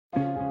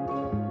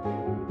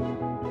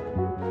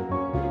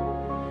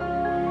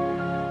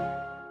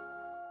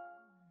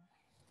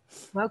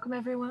Welcome,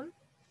 everyone.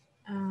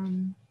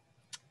 Um,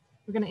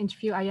 we're going to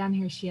interview Ayaan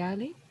Hirsi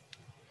Ali.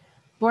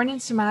 Born in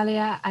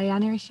Somalia,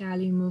 Ayaan Hirsi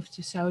Ali moved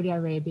to Saudi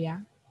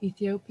Arabia,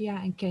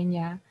 Ethiopia, and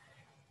Kenya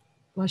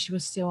while she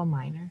was still a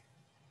minor,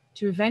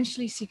 to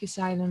eventually seek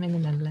asylum in the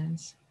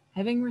Netherlands.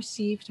 Having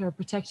received her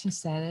protection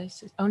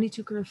status, it only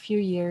took her a few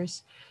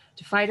years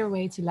to fight her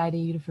way to Leiden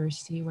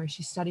University, where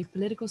she studied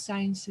political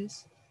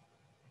sciences.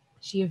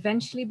 She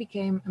eventually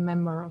became a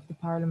member of the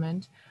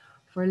parliament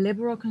for a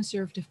liberal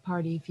conservative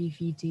party,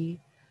 PvdA,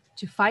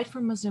 to fight for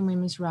Muslim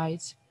women's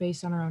rights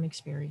based on her own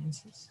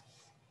experiences.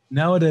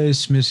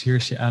 Nowadays, Ms.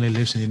 Hirsi Ali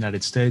lives in the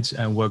United States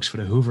and works for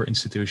the Hoover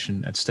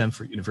Institution at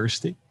Stanford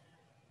University.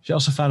 She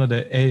also founded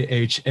the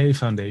AHA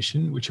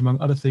Foundation, which, among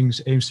other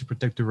things, aims to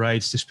protect the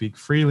rights to speak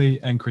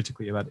freely and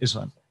critically about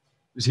Islam.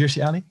 Ms.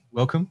 Hirsi Ali,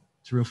 welcome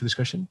to Room for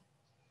Discussion.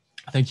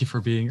 Thank you for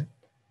being here.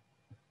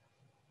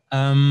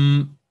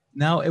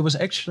 Now, it was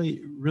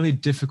actually really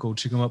difficult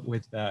to come up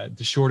with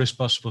the shortest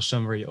possible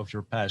summary of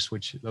your past,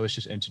 which Lois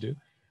just aimed to do.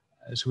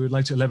 So we would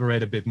like to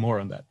elaborate a bit more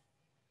on that.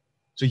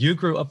 So you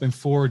grew up in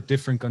 4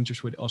 different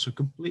countries with also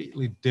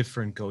completely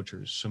different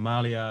cultures: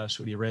 Somalia,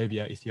 Saudi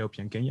Arabia,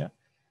 Ethiopia, and Kenya.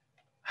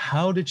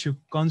 How did you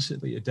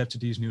constantly adapt to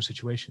these new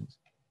situations?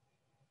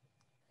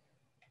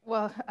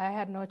 Well, I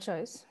had no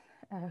choice.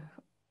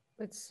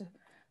 It's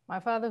my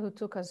father who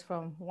took us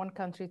from one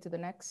country to the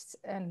next.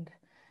 And,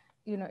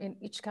 you know, in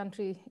each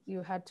country,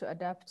 you had to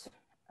adapt.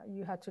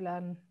 You had to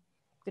learn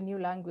the new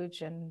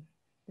language and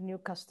the new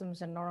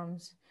customs and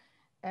norms.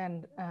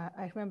 And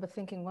I remember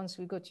thinking once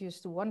we got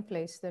used to one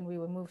place, then we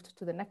were moved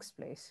to the next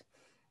place.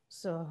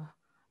 So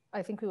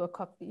I think we were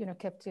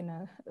kept in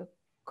a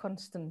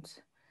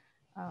constant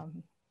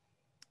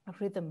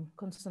rhythm,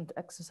 constant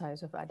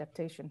exercise of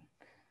adaptation.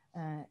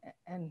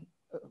 And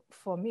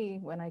for me,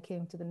 when I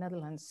came to the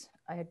Netherlands,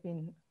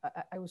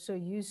 I was so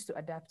used to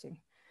adapting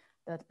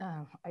that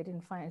I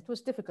didn't find, it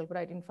was difficult, but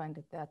I didn't find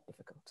it that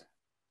difficult.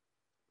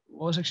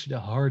 What was actually the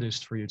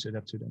hardest for you to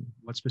adapt to them?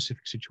 What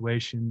specific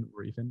situation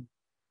or even?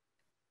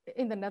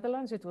 In the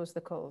Netherlands, it was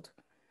the cold.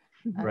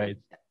 Right.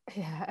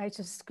 I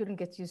just couldn't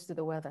get used to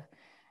the weather.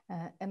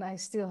 And I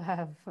still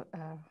have,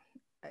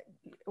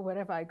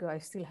 wherever I go, I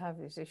still have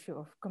this issue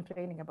of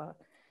complaining about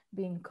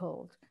being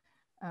cold.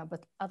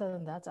 But other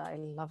than that, I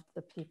loved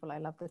the people, I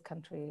loved the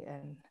country,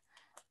 and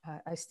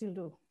I still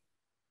do.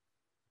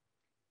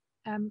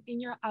 In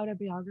your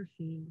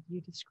autobiography, you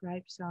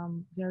describe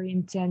some very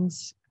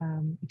intense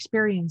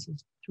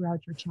experiences throughout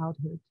your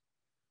childhood.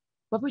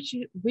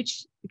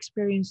 Which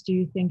experience do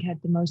you think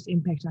had the most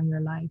impact on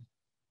your life?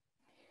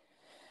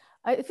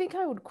 I think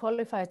I would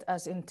qualify it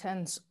as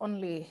intense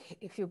only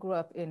if you grew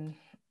up in,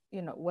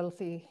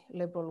 wealthy,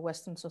 liberal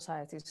Western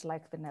societies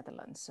like the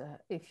Netherlands.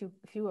 If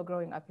you were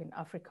growing up in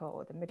Africa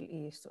or the Middle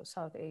East or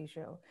South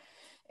Asia, or,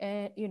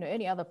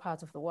 any other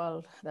part of the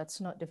world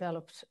that's not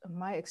developed,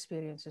 my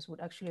experiences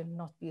would actually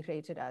not be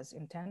rated as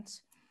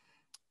intense.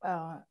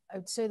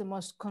 I'd say the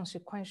most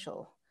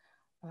consequential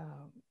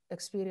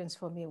experience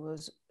for me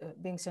was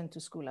being sent to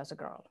school as a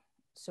girl.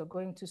 So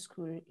going to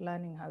school,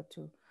 learning how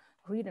to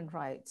read and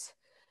write,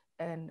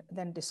 and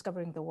then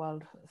discovering the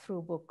world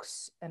through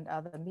books and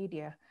other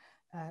media,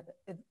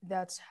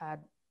 that's had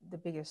the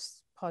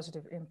biggest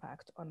positive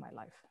impact on my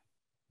life.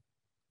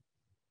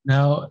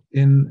 Now,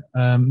 in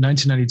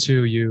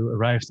 1992, you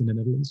arrived in the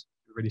Netherlands.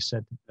 You already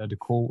said the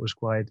call was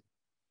quite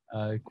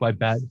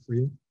bad for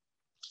you,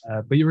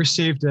 but you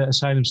received the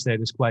asylum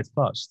status quite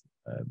fast,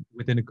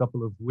 within a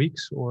couple of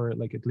weeks, or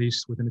like at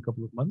least within a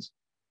couple of months.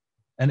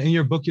 And in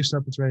your book, you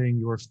start portraying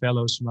your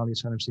fellow Somali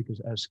asylum seekers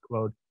as,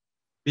 quote,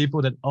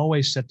 people that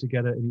always sat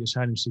together in the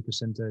asylum seeker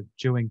center,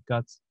 chewing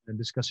cud and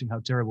discussing how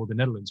terrible the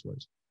Netherlands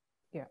was.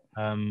 Yeah.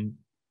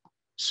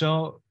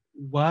 So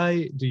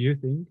why do you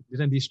think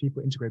didn't these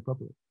people integrate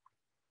properly?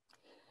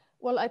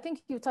 Well, I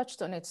think you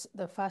touched on it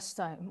the first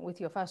time with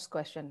your first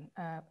question.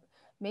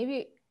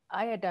 Maybe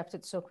I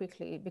adapted so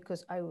quickly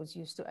because I was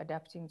used to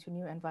adapting to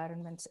new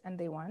environments and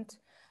they weren't.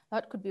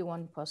 That could be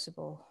one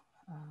possible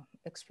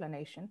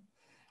explanation.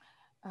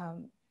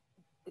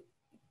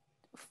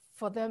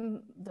 For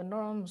them, the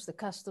norms, the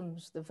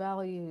customs, the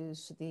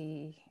values,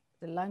 the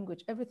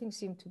language, everything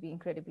seemed to be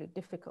incredibly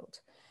difficult.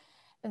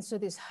 And so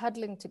this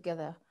huddling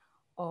together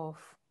of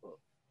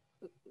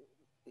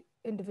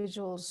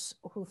individuals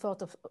who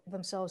thought of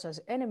themselves as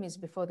enemies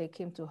before they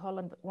came to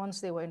Holland, but once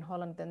they were in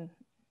Holland, then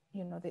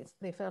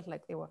they felt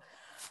like they were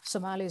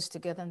Somalis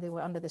together and they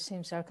were under the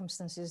same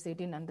circumstances. They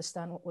didn't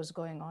understand what was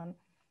going on.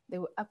 They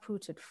were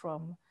uprooted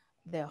from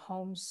their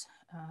homes,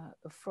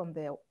 from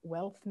their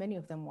wealth. Many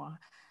of them were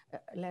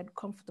led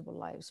comfortable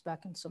lives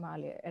back in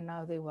Somalia, and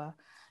now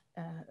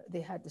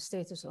they had the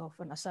status of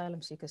an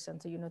asylum seeker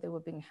center. They were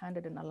being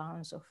handed an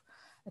allowance of,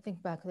 I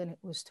think back then it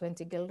was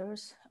 20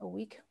 guilders a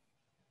week.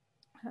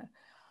 I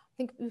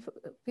think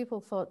people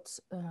thought,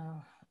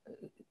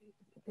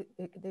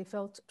 they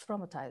felt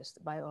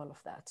traumatized by all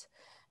of that.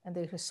 And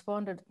they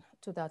responded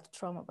to that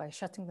trauma by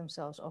shutting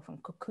themselves off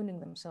and cocooning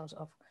themselves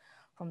off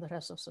from the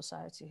rest of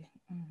society,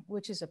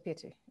 which is a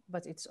pity,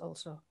 but it's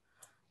also,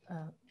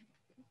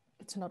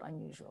 it's not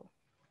unusual.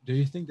 Do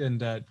you think then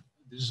that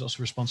this is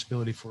also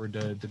responsibility for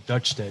the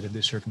Dutch state in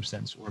this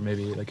circumstance, or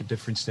maybe like a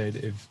different state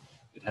if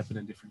it happened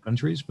in different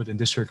countries, but in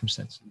this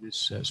circumstance, in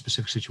this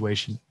specific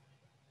situation,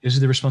 is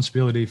it the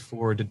responsibility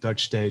for the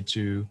Dutch state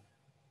to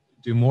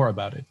do more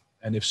about it?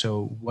 And if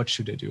so, what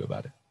should they do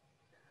about it?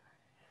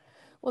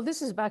 Well,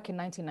 this is back in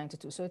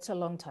 1992, so it's a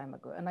long time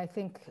ago. And I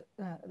think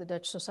the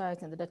Dutch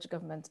society and the Dutch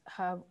government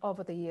have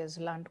over the years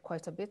learned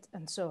quite a bit,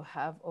 and so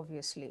have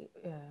obviously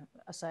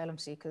asylum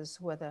seekers,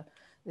 whether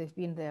they've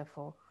been there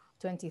for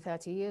 20,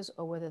 30 years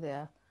or whether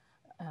they're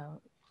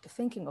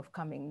thinking of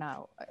coming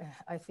now.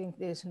 I think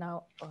there's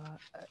now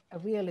a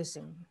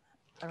realism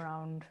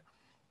around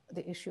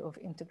the issue of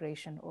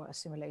integration or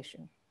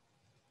assimilation.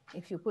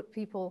 If you put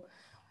people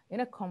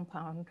in a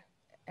compound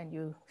and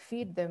you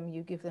feed them,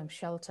 you give them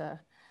shelter,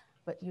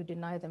 but you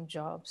deny them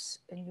jobs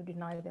and you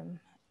deny them,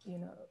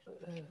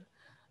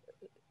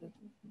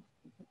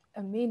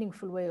 a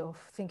meaningful way of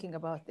thinking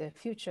about their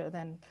future,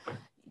 then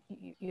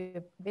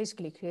you're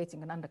basically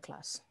creating an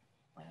underclass.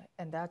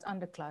 And that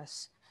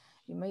underclass,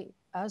 you may,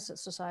 as a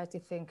society,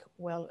 think,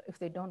 well, if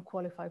they don't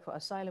qualify for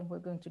asylum, we're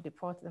going to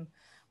deport them.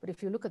 But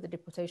if you look at the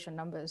deportation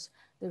numbers,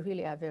 they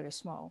really are very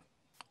small.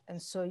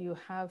 And so you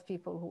have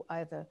people who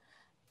either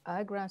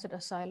are granted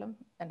asylum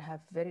and have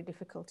very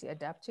difficulty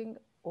adapting,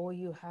 or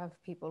you have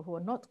people who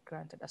are not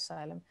granted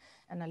asylum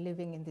and are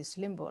living in this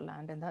limbo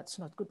land, and that's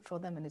not good for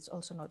them, and it's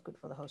also not good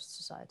for the host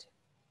society.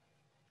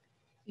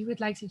 You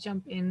would like to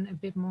jump in a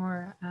bit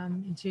more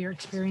into your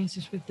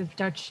experiences with the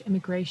Dutch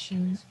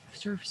immigration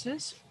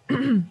services?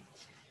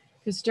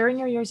 Because during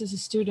your years as a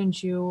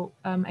student, you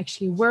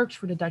actually worked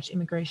for the Dutch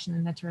Immigration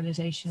and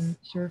Naturalization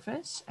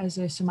Service as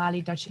a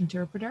Somali Dutch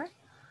interpreter.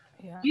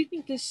 Yeah. Do you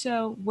think this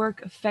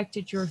work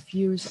affected your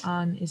views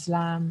on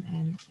Islam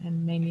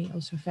and mainly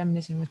also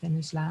feminism within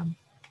Islam?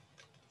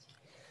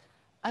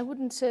 I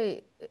wouldn't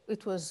say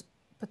it was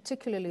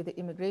particularly the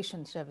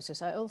immigration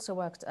services. I also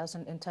worked as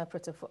an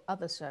interpreter for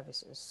other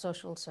services,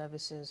 social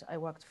services. I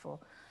worked for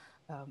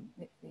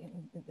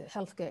in the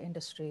healthcare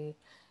industry,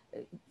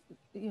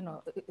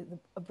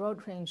 a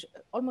broad range.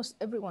 Almost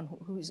everyone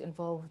who is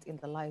involved in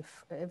the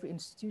life, every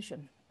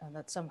institution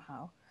that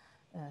somehow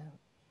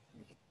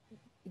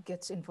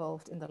gets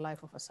involved in the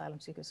life of asylum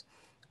seekers.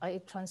 I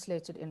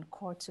translated in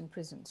courts and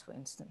prisons, for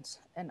instance.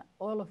 And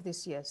all of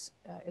this, yes,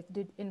 it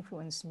did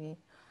influence me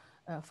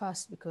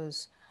first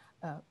because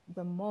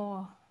the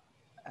more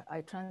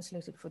I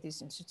translated for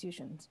these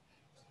institutions,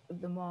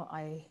 the more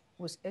I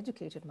was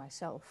educated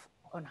myself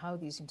on how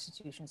these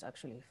institutions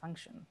actually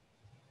function,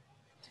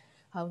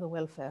 how the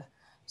welfare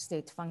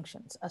state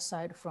functions,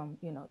 aside from,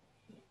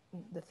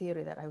 the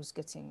theory that I was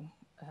getting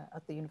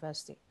at the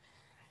university.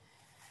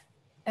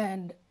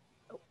 And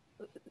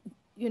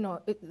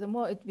the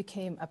more it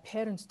became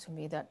apparent to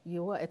me that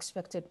you were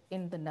expected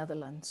in the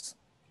Netherlands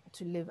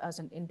to live as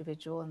an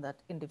individual, and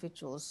that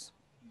individuals,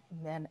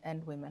 men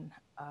and women,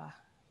 are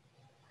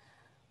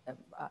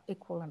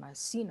equal and are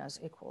seen as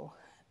equal,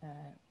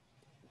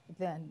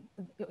 then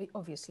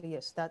obviously,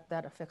 yes,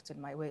 that affected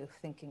my way of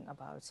thinking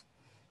about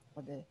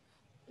the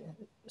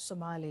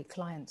Somali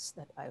clients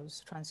that I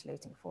was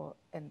translating for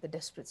and the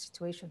desperate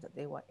situation that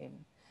they were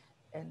in.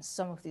 And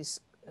some of these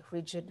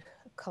rigid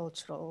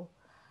cultural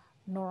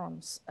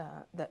norms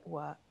that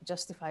were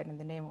justified in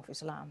the name of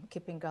Islam,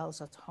 keeping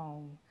girls at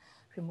home,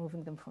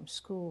 removing them from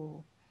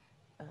school,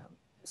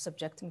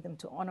 subjecting them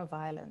to honor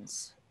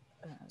violence,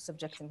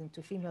 subjecting them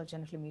to female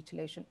genital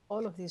mutilation,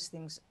 all of these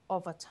things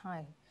over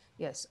time,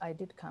 yes, I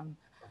did come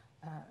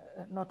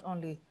not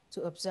only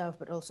to observe,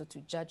 but also to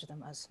judge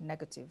them as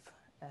negative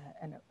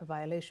and a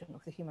violation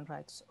of the human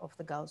rights of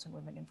the girls and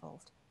women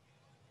involved.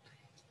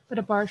 But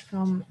apart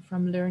from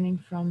learning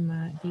from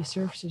the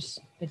services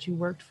that you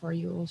worked for,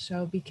 you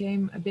also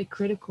became a bit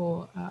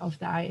critical of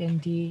the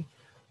IND,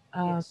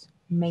 Yes.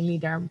 mainly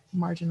their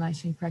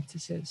marginalizing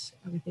practices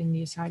within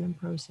the asylum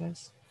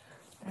process.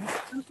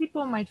 Some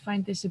people might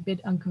find this a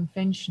bit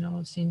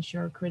unconventional, since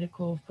you're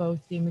critical of both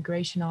the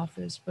immigration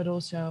office, but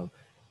also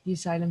the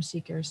asylum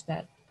seekers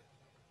that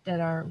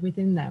are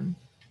within them.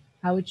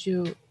 How would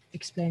you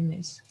explain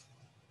this?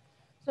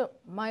 So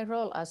my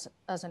role as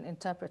an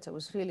interpreter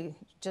was really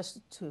just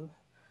to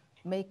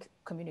make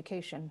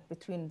communication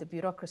between the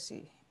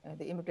bureaucracy,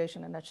 the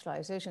immigration and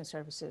naturalization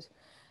services,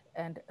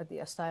 and the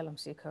asylum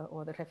seeker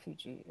or the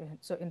refugee.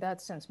 So in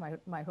that sense,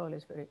 my role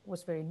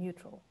was very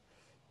neutral,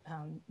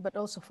 but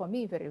also for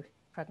me, very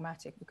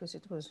pragmatic, because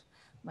it was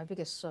my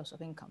biggest source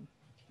of income.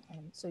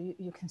 And so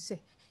you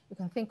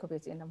can think of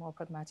it in a more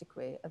pragmatic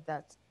way at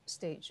that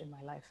stage in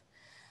my life.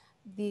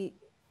 The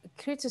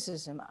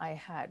criticism I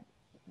had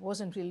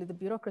wasn't really, the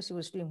bureaucracy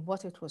was doing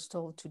what it was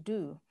told to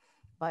do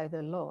by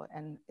the law,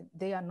 and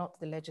they are not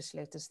the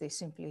legislators, they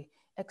simply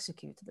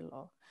execute the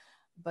law.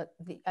 But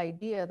the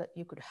idea that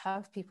you could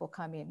have people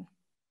come in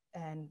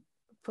and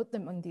put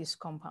them in these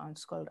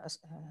compounds called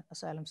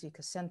asylum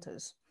seeker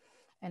centers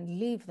and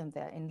leave them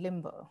there in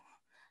limbo,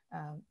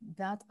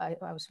 that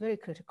I was very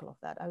critical of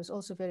that. I was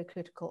also very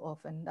critical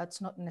of, and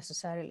that's not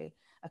necessarily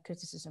a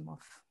criticism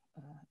of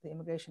the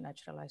immigration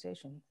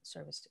naturalization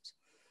services,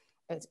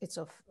 it's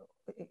of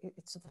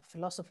the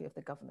philosophy of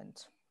the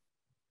government.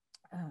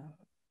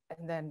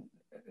 And then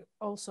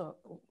also,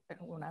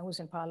 when I was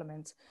in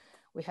Parliament,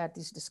 we had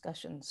these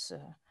discussions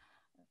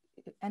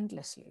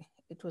endlessly.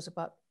 It was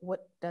about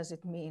what does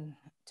it mean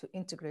to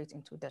integrate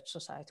into Dutch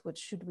society? What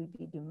should we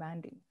be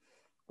demanding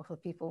of the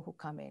people who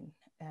come in?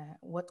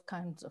 What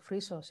kinds of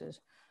resources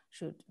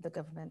should the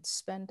government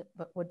spend,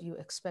 but what do you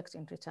expect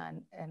in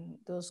return? And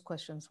those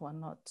questions were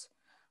not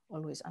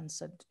always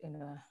answered in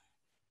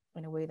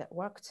a way that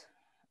worked,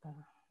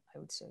 I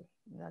would say.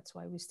 That's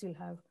why we still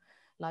have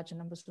larger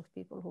numbers of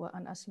people who are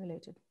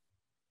unassimilated.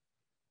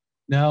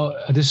 Now,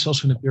 this is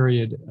also in a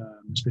period,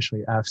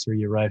 especially after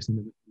you arrived in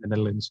the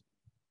Netherlands,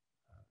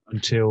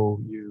 until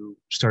you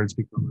started to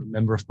become a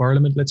member of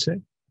parliament, let's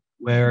say,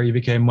 where you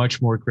became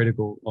much more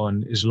critical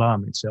on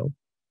Islam itself.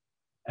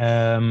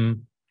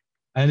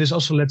 And this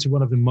also led to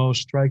one of the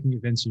most striking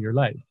events in your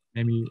life,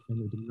 namely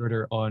the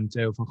murder on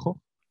Theo van Gogh,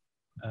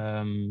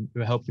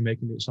 who helped you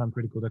making the Islam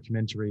critical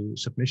documentary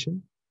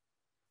Submission.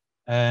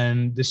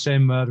 And the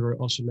same murderer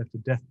also left a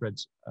death threat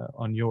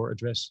on your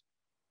address.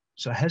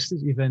 So has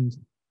this event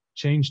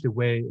changed the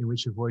way in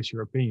which you voice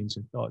your opinions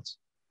and thoughts?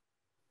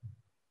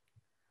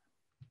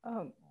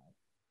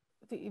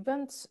 The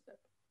events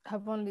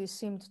have only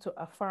seemed to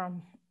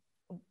affirm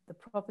the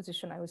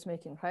proposition I was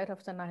making right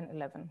after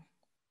 9/11,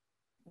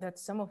 that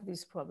some of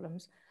these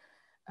problems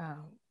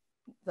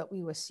that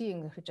we were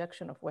seeing, the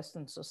rejection of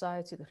Western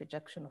society, the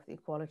rejection of the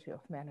equality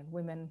of men and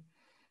women,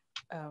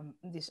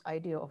 this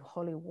idea of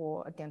holy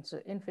war against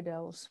the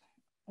infidels,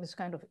 this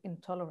kind of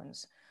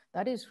intolerance,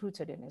 that is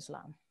rooted in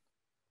Islam.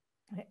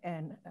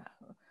 And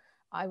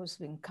I was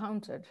being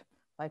countered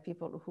by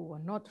people who were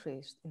not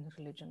raised in the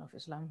religion of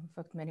Islam. In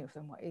fact, many of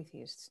them were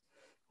atheists,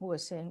 who were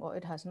saying, oh,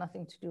 it has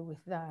nothing to do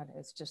with that.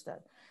 It's just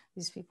that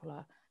these people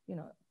are,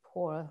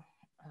 poor.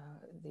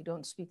 They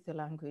don't speak the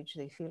language.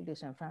 They feel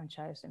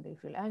disenfranchised and they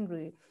feel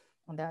angry,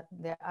 and that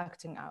they're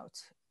acting out.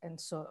 And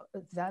so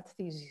that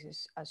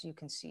thesis, as you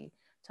can see,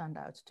 turned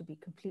out to be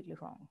completely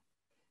wrong.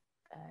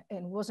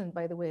 And wasn't,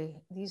 by the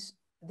way, this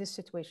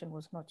situation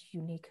was not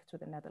unique to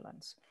the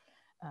Netherlands.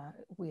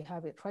 We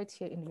have it right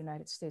here in the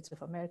United States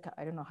of America.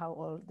 I don't know how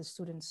all the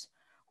students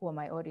who are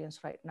my audience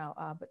right now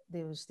are, but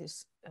there was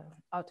this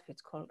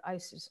outfit called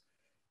ISIS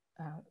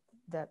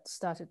that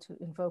started to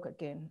invoke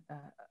again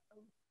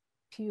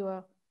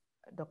pure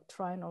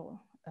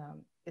doctrinal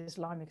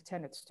Islamic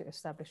tenets to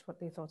establish what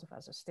they thought of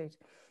as a state.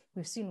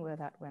 We've seen where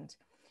that went.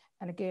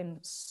 And again,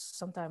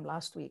 sometime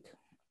last week,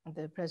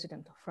 the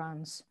president of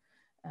France,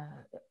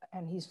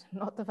 and he's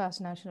not the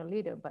first national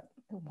leader, but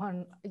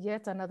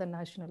yet another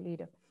national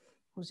leader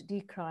who's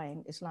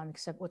decrying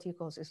what he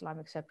calls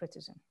Islamic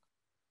separatism.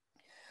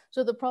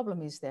 So the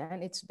problem is there,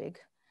 and it's big,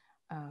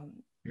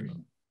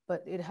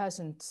 but it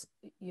hasn't,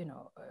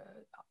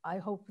 I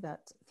hope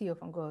that Theo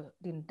van Gogh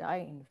didn't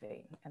die in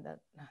vain, and that,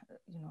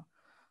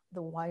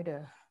 the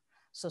wider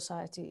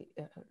society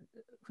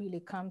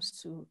really comes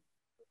to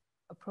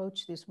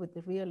approach this with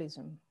the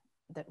realism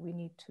that we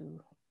need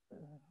to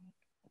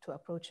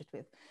approach it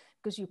with,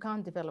 because you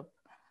can't develop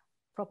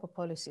proper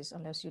policies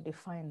unless you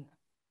define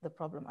the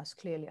problem as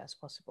clearly as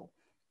possible.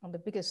 And the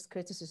biggest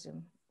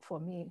criticism for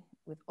me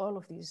with all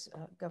of these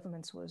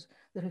governments was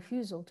the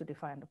refusal to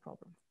define the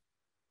problem.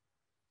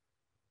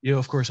 You,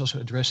 of course, also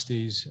addressed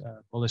these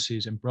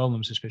policies and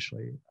problems,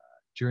 especially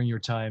during your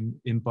time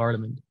in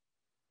Parliament.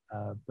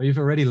 But you've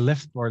already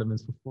left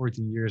Parliament for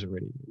 14 years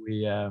already.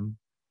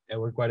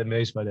 We're quite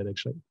amazed by that,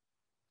 actually.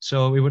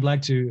 So we would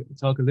like to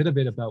talk a little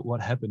bit about what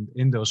happened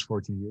in those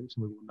 14 years.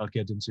 We will not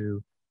get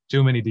into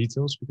too many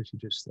details because you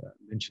just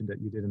mentioned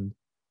that you didn't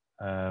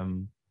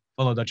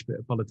follow Dutch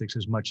politics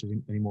as much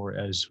anymore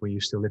as when you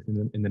still lived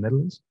in the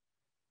Netherlands.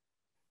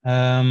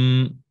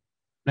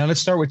 Now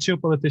let's start with two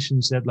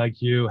politicians that, like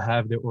you,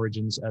 have their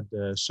origins at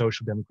the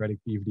Social Democratic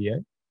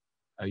PvdA.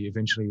 You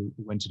eventually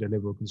went to the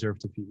Liberal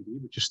Conservative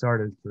PvdA, but you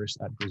started first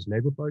at this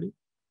Labour Party.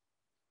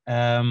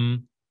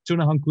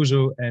 Tuna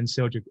Hankuzu and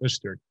Seljuk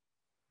Öztürk.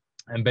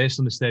 And based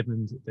on the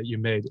statement that you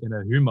made in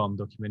a Human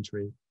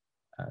documentary,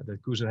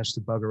 that Kuzu has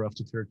to bugger off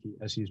to Turkey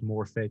as he's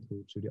more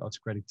faithful to the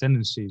autocratic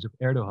tendencies of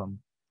Erdogan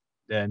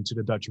than to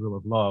the Dutch rule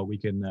of law, we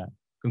can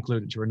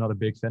conclude that you are not a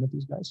big fan of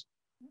these guys.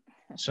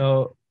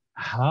 So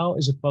how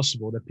is it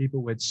possible that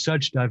people with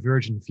such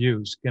divergent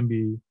views can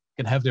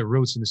have their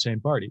roots in the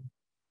same party?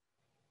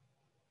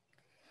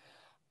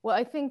 Well,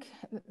 I think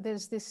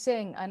there's this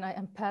saying, and I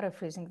am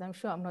paraphrasing, I'm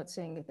sure I'm not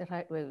saying it the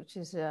right way, which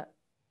is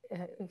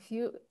if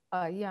you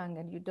are young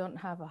and you don't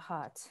have a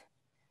heart,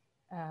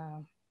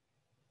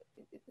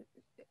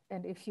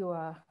 and if you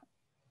are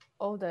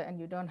older and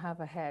you don't have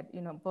a head,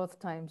 both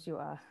times you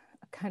are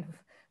kind of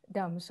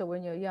dumb. So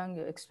when you're young,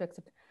 you're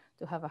expected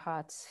to have a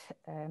heart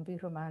and be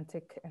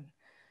romantic and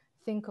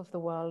think of the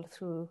world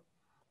through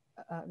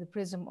the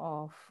prism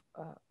of,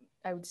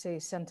 I would say,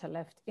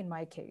 center-left in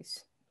my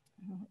case,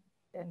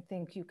 and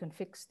think you can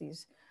fix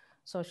these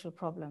social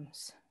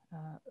problems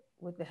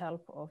with the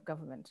help of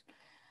government.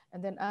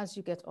 And then as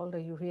you get older,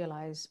 you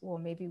realize, well,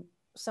 maybe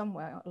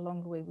somewhere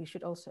along the way, we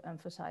should also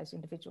emphasize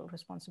individual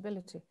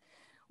responsibility.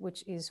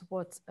 which is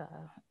what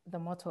the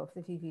motto of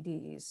the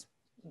VVD is.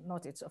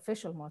 Not its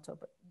official motto,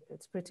 but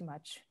it's pretty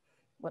much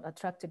what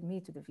attracted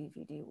me to the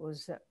VVD,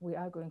 was that we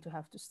are going to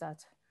have to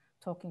start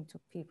talking to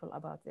people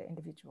about their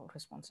individual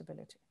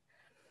responsibility.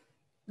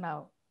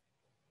 Now,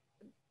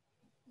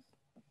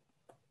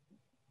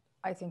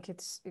 I think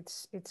it's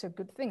a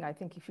good thing. I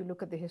think if you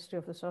look at the history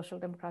of the Social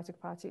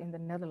Democratic Party in the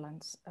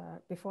Netherlands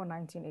before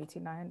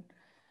 1989,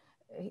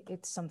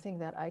 it's something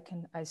that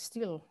I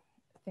still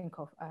think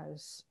of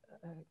as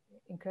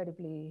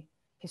incredibly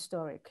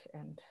historic,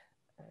 and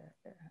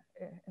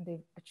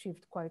they've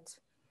achieved quite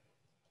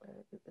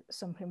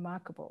some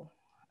remarkable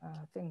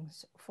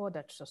things for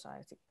Dutch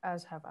society,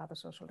 as have other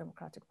social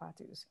democratic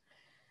parties.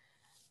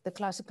 The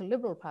classical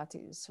liberal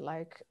parties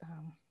like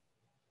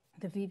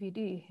the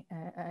VVD,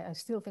 I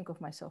still think of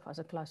myself as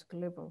a classical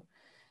liberal,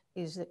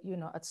 is that, you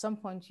know, at some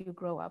point you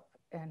grow up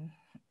and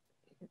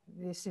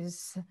this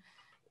is,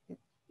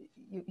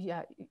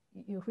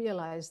 you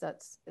realize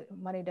that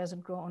money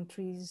doesn't grow on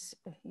trees.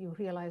 You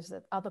realize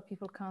that other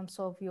people can't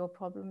solve your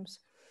problems.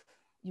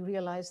 You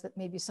realize that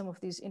maybe some of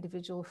these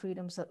individual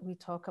freedoms that we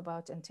talk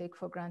about and take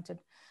for granted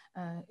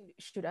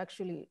should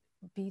actually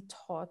be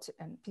taught,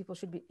 and people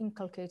should be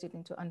inculcated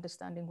into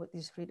understanding what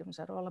these freedoms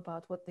are all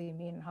about, what they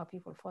mean, and how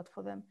people fought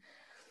for them.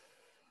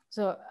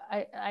 So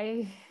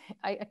I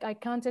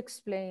can't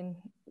explain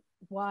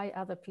why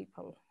other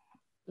people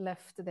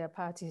left their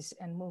parties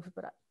and moved,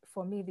 but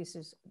for me, this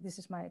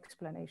is my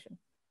explanation.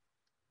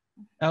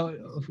 Now,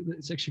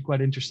 it's actually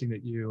quite interesting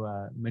that you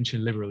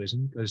mentioned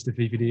liberalism, because the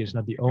VVD is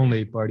not the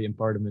only party in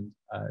parliament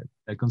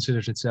that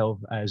considers itself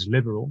as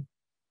liberal.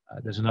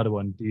 There's another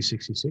one,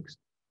 D66.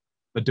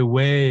 But the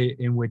way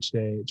in which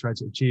they try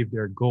to achieve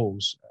their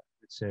goals,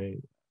 let's say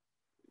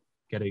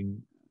getting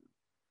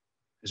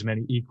as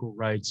many equal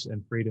rights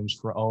and freedoms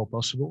for all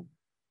possible,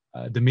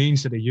 the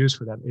means that they use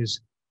for that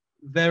is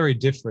very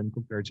different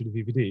compared to the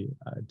VVD.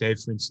 They,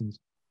 for instance,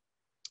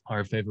 are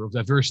in favor of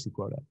diversity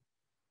quota.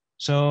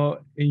 So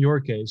in your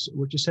case,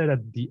 would you say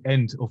that the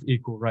end of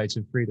equal rights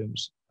and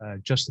freedoms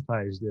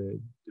justifies the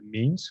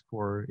means,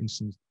 for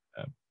instance,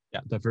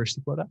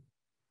 diversity quota?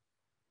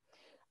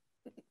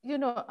 You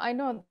know, I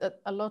know that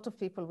a lot of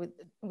people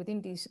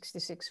within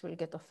D66 will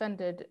get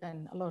offended,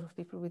 and a lot of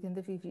people within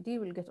the VVD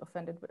will get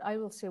offended. But I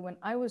will say, when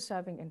I was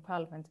serving in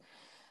parliament,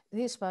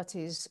 these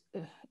parties,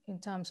 in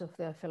terms of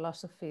their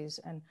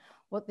philosophies and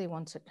what they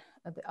wanted,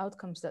 the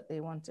outcomes that they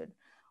wanted,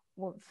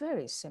 were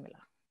very similar.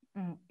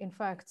 In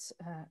fact,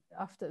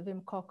 after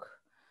Wim Kok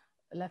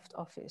left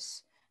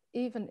office,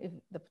 even if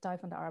the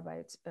Partij van de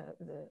Arbeid,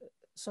 the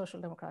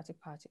Social Democratic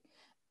Party,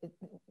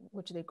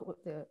 which they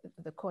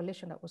the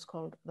coalition that was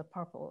called the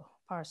Purple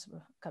Pars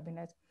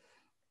Cabinet,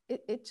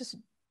 it just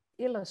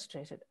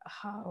illustrated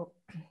how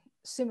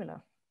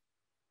similar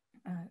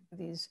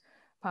these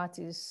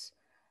parties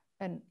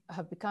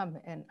have become,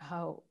 and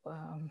how,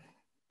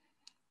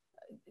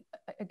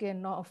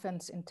 again, no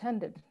offense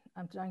intended,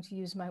 I'm trying to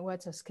use my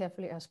words as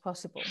carefully as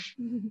possible,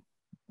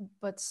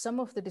 but some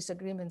of the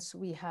disagreements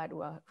we had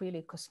were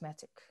really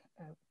cosmetic.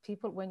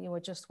 People, when you were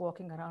just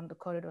walking around the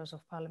corridors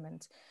of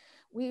Parliament,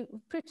 we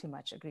pretty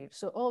much agreed.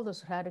 So all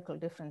those radical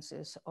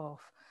differences of,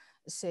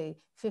 say,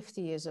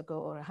 50 years ago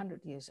or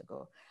 100 years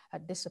ago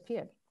had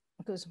disappeared,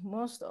 because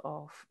most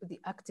of the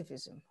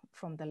activism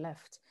from the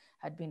left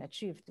had been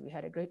achieved. We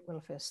had a great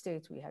welfare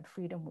state, we had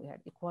freedom, we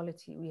had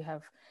equality, we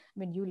have, I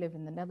mean, you live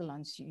in the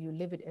Netherlands, you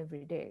live it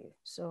every day.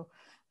 So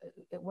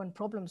when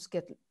problems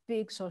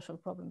big social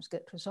problems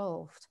get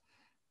resolved,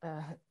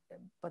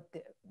 but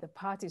the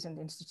parties and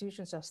the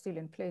institutions are still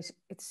in place,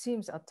 it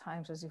seems at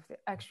times as if they're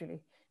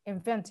actually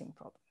inventing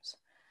problems,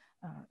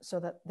 so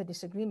that the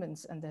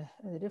disagreements and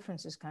the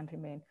differences can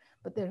remain.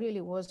 But there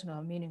really was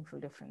no meaningful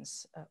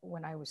difference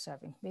when I was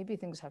serving. Maybe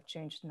things have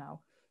changed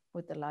now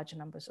with the large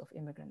numbers of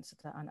immigrants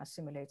that are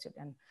unassimilated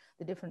and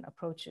the different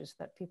approaches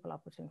that people are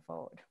putting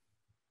forward.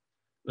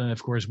 And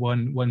of course,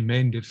 one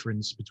main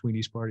difference between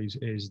these parties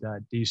is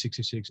that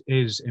D66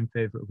 is in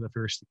favor of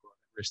diversity,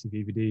 whereas the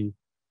VVD,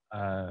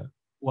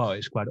 well,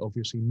 is quite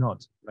obviously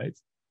not, right?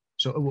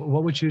 So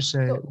what would you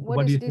say? So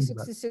what is do you think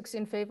D66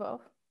 in favor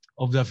of?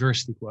 Of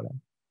diversity quota.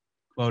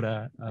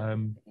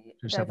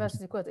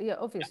 Diversity quota, yeah,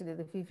 obviously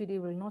the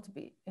VVD will not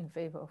be in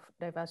favor of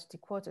diversity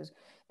quotas.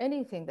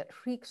 Anything that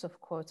reeks of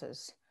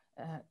quotas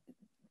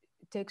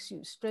takes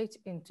you straight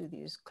into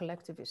these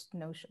collectivist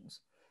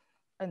notions.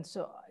 And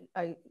so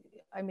I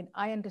mean,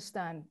 I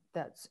understand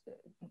that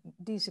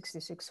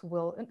D66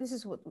 will, and this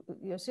is what,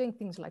 you're saying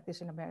things like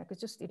this in America,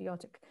 it's just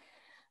idiotic.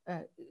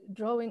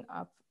 Drawing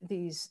up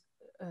these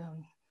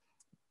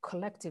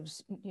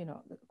collectives, you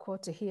know, a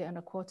quota here and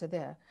a quota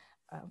there,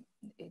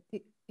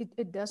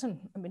 it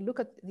doesn't, I mean, look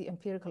at the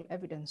empirical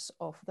evidence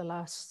of the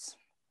last,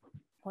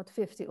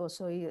 50 or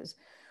so years,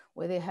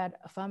 where they had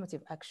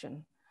affirmative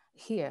action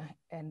here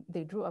and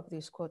they drew up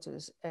these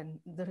quotas, and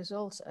the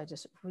results are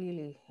just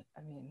really,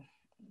 I mean,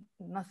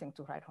 nothing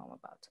to write home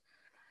about.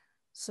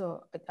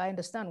 So I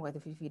understand why the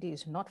VVD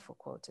is not for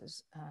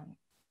quotas.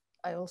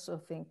 I also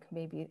think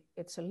maybe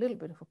it's a little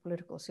bit of a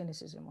political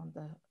cynicism on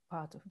the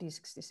part of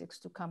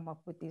D66 to come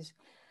up with these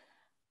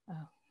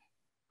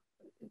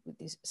with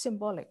these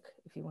symbolic,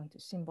 if you want to,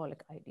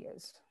 symbolic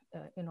ideas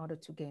in order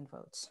to gain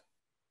votes.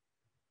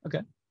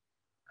 Okay.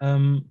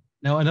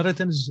 Now, another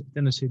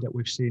tendency that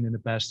we've seen in the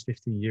past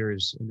 15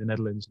 years in the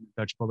Netherlands and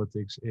Dutch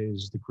politics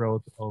is the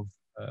growth of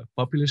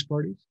populist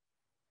parties.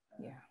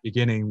 Yeah.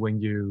 Beginning when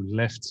you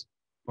left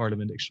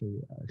Parliament, actually,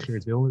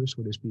 Geert Wilders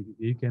with his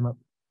PvdA came up,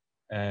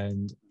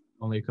 and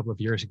only a couple of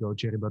years ago,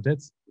 Thierry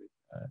Baudet with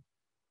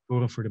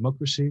Forum for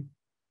Democracy.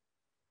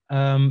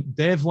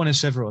 They have won in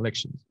several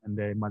elections, and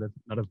they might have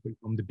not have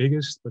become the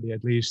biggest, but they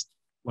at least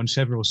won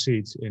several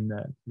seats in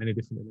many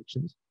different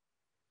elections.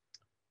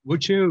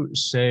 Would you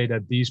say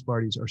that these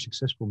parties are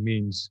successful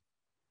means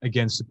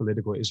against the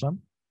political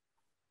Islam?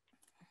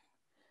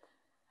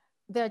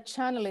 They're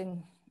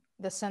channeling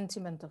the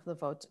sentiment of the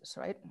voters,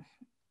 right?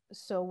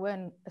 So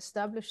when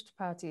established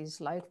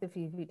parties like the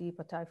VVD,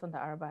 Partij van de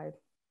Arbeid,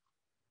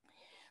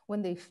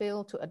 when they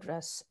fail to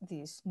address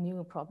these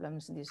new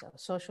problems, these are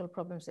social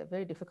problems, they're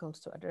very difficult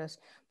to address,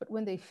 but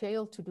when they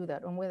fail to do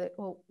that,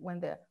 or when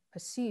they're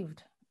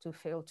perceived to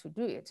fail to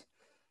do it,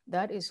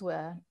 that is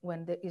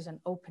when there is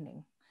an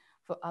opening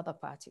for other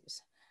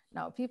parties.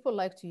 Now, people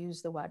like to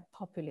use the word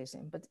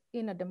populism, but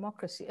in a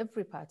democracy,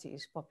 every party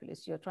is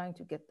populist. You're trying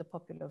to get the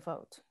popular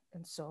vote.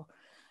 And so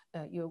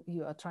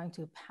you are trying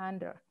to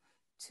pander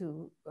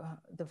to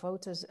the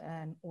voters,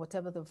 and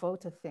whatever the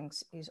voter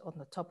thinks is on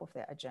the top of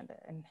their agenda.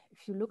 And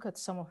if you look at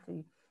some of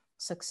the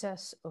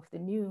success of the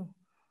new,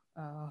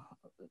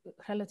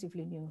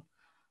 relatively new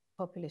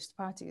populist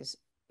parties,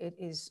 it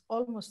is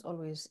almost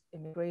always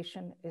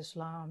immigration,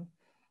 Islam,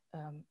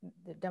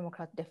 the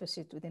Democrat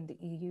deficit within the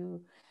EU.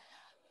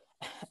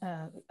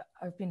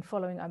 I've been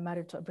following, I'm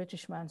married to a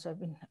British man, so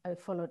I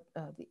followed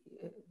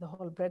the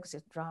whole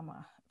Brexit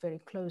drama very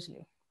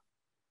closely.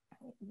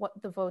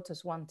 What the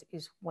voters want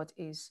is what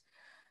is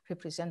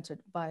represented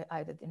by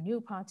either the new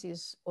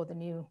parties or the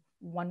new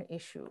one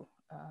issue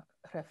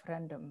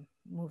referendum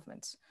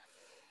movements.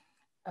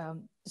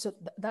 So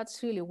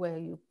that's really where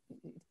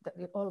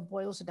it all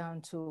boils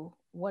down to,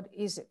 what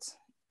is it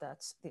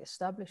that the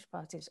established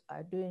parties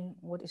are doing?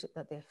 What is it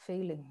that they're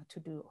failing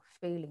to do, or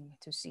failing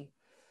to see?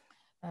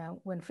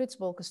 When Frits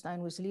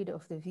Bolkestein was leader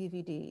of the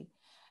VVD,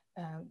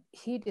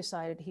 he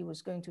decided he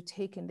was going to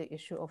take in the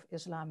issue of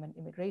Islam and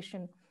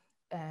immigration,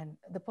 and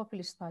the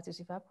populist parties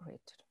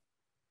evaporated.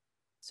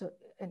 So,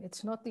 and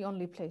it's not the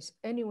only place.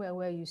 Anywhere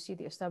where you see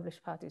the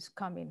established parties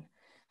come in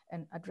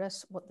and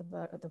address what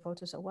the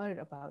voters are worried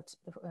about,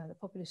 the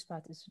populist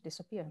parties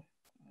disappear.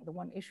 The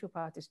one issue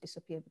parties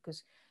disappear,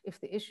 because if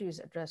the issue is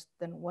addressed,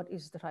 then what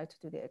is the right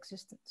to their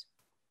existence?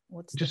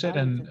 What's the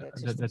value to their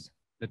existence?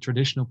 The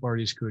traditional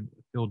parties could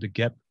fill the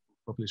gap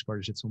of populist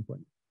parties at some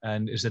point.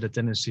 And is that a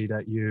tendency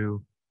that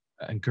you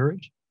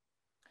encourage?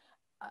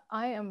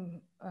 I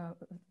am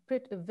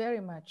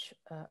very much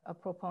a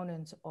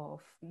proponent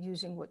of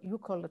using what you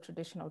call the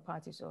traditional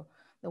parties, or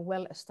the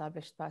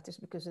well-established parties,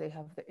 because they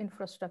have the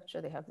infrastructure,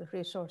 they have the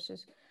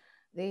resources,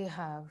 they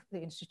have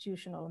the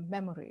institutional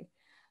memory.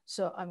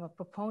 So I'm a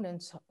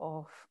proponent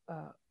of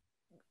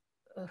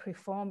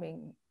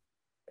reforming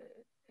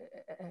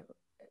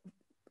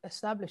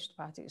established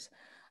parties,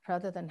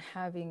 rather than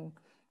having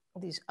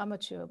these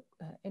amateur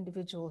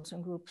individuals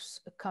and groups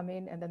come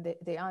in, and then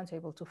they aren't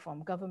able to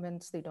form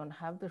governments, they don't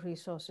have the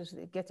resources,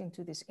 they get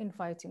into this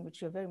infighting,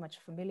 which you're very much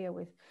familiar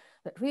with,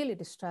 that really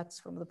distracts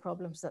from the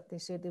problems that they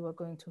said they were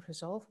going to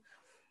resolve.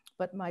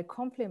 But my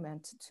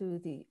compliment to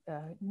the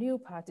new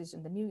parties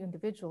and the new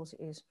individuals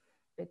is,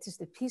 it is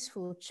the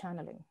peaceful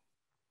channeling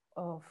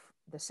of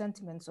the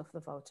sentiments of the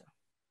voter.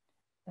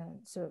 And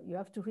so you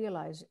have to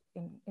realize,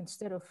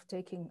 instead of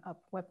taking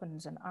up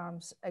weapons and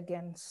arms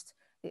against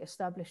the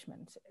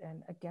establishment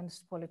and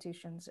against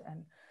politicians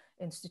and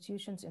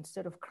institutions,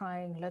 instead of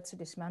crying, let's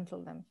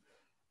dismantle them,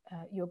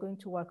 you're going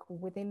to work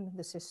within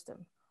the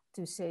system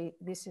to say,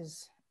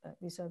 these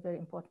are very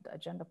important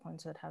agenda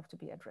points that have to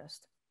be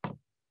addressed.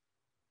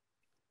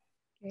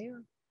 Okay,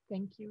 well,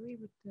 thank you.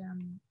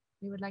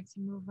 We would like to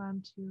move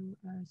on to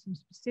some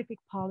specific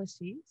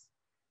policies,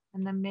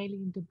 and then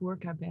mainly the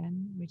burqa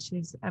ban, which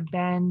is a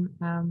ban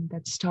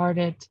that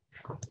started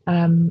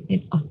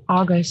in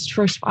August,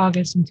 1st of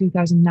August in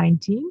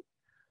 2019.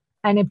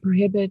 And it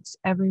prohibits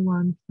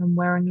everyone from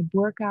wearing a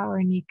burqa or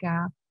a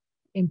niqab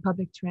in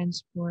public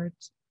transport,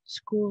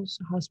 schools,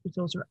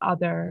 hospitals, or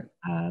other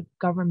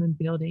government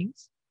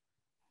buildings.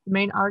 The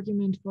main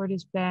argument for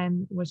this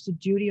ban was the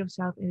duty of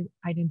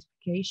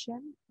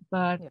self-identification,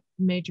 but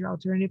the major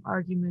alternative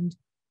argument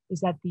is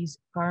that these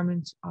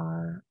garments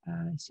are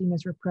seen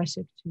as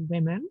repressive to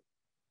women.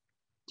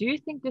 Do you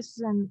think this is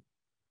an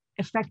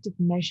effective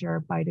measure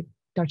by the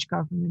Dutch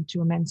government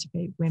to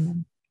emancipate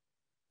women?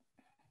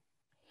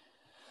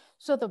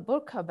 So the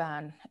burqa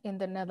ban in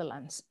the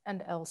Netherlands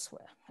and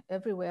elsewhere,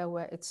 everywhere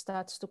where it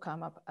starts to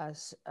come up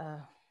as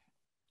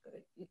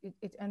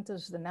it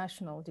enters the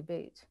national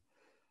debate,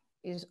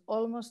 is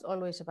almost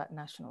always about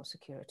national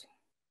security.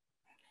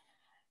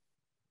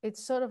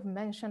 It's sort of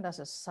mentioned as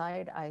a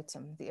side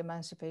item, the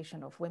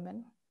emancipation of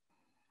women,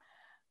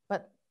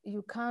 but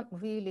you can't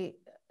really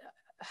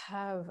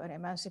have an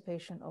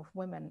emancipation of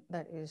women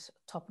that is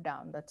top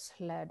down, that's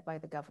led by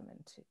the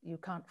government. You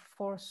can't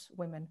force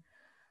women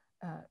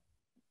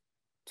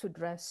to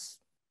dress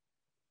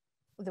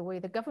the way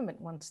the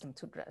government wants them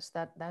to dress.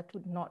 That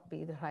would not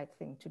be the right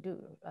thing to do.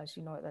 As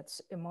you know,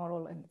 that's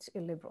immoral and it's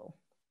illiberal.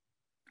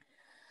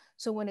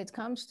 So when it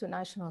comes to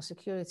national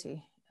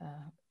security,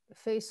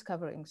 face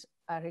coverings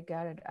are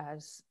regarded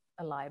as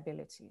a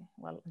liability.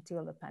 Well,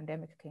 until the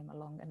pandemic came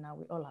along, and now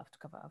we all have to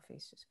cover our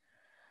faces.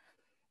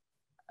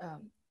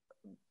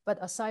 But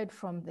aside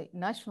from the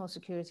national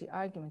security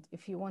argument,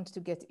 if you want to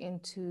get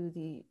into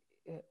the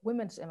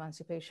women's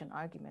emancipation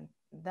argument,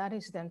 that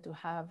is then to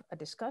have a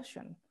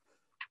discussion,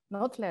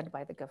 not led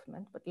by the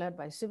government, but led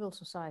by civil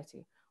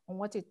society, on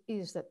what it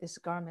is that this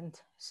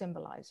garment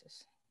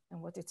symbolizes.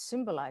 And what it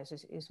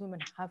symbolizes is women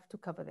have to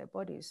cover their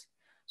bodies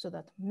so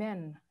that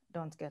men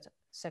don't get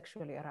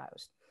sexually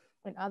aroused.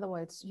 In other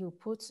words, you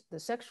put the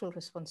sexual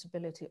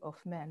responsibility of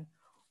men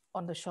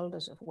on the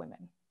shoulders of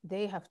women.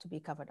 They have to be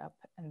covered up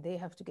and they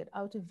have to get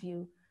out of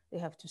view. They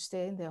have to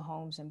stay in their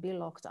homes and be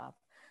locked up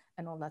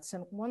and all that.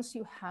 So once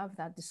you have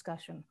that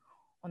discussion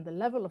on the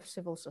level of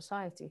civil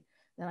society,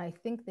 then I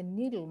think the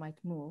needle might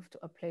move to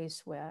a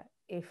place where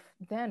if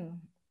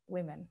then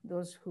women,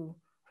 those who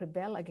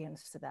rebel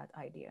against that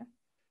idea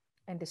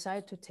and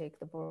decide to take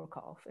the burqa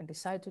off and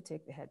decide to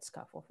take the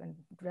headscarf off and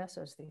dress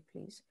as they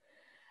please,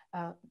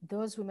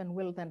 those women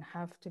will then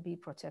have to be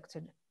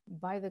protected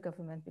by the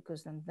government,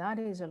 because then that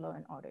is a law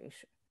and order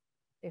issue.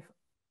 If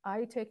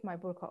I take my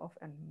burqa off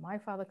and my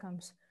father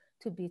comes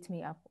to beat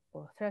me up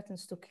or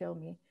threatens to kill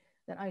me,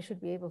 then I should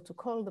be able to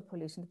call the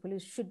police and the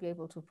police should be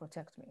able to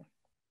protect me.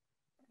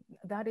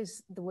 That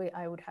is the way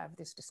I would have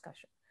this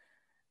discussion.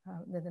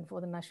 Then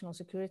for the national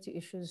security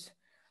issues,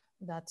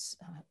 that's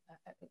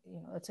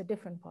it's a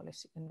different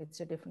policy and it's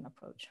a different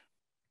approach.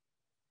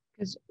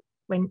 Because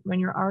when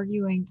you're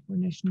arguing for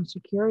national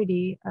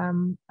security,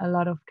 a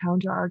lot of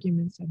counter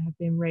arguments that have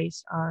been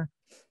raised are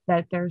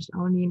that there's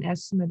only an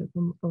estimate of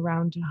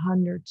around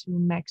 100 to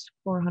max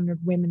 400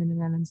 women in the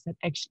Netherlands that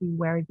actually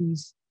wear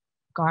these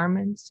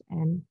garments.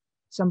 And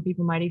some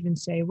people might even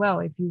say, well,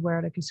 if you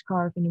wear like a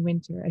scarf in the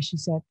winter, as you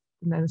said,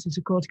 the Netherlands is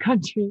a cold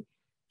country.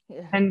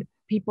 Yeah. And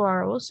people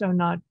are also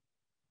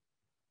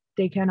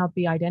they cannot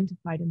be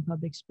identified in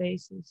public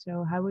spaces.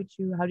 So how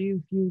do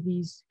you view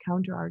these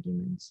counter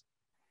arguments?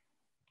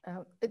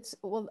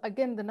 Well,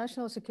 again, the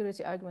national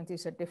security argument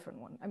is a different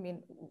one. I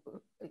mean,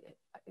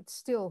 it's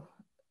still,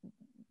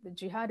 the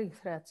jihadi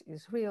threat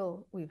is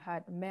real. We've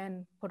had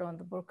men put on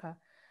the burqa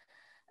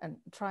and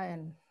try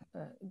and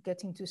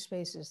get into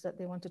spaces that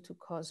they wanted to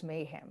cause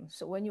mayhem.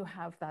 So when you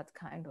have that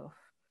kind of,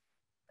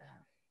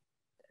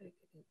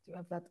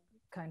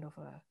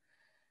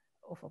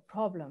 of a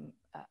problem,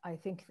 I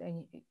think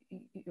then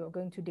you're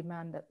going to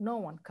demand that no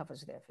one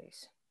covers their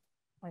face,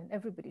 and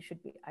everybody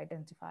should be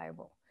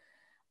identifiable.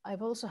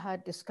 I've also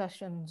had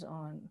discussions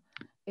on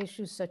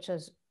issues such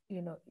as,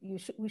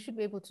 we should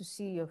be able to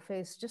see your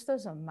face just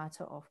as a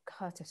matter of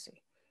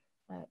courtesy.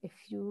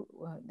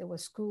 There were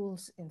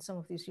schools in some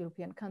of these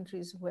European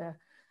countries where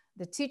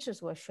the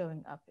teachers were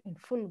showing up in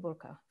full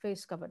burqa,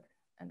 face covered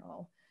and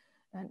all.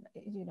 And,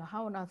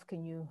 how on earth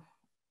can you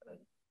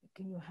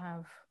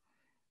have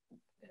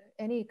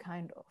any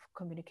kind of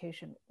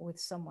communication with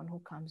someone who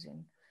comes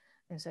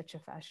in such a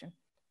fashion?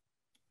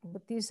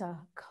 But these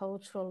are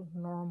cultural,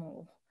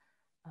 normal,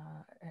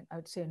 and I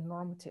would say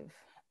normative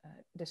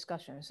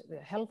discussions.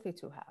 They're healthy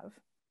to have.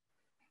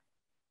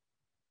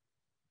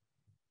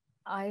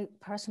 I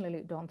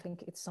personally don't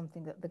think it's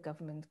something that the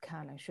government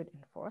can and should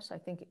enforce. I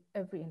think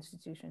every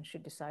institution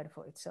should decide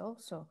for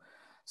itself. So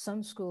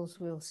some schools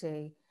will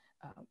say,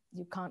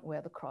 you can't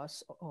wear the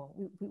cross, or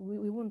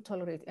we won't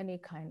tolerate any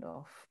kind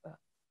of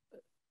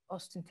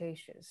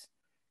ostentatious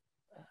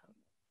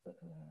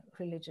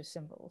religious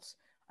symbols.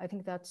 I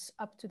think that's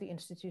up to the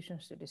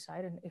institutions to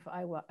decide. And if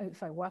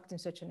I worked in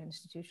such an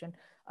institution,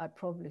 I'd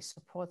probably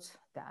support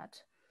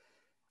that.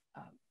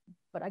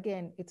 But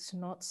again, it's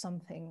not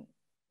something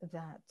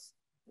that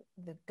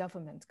the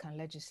government can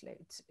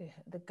legislate.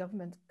 The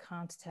government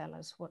can't tell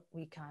us what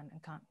we can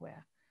and can't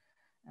wear.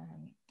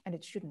 And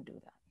it shouldn't do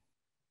that.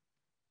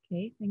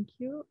 Okay, thank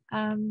you.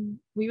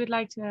 We would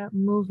like to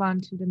move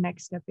on to the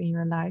next step in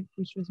your life,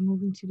 which was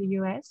moving to the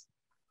US.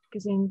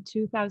 Because in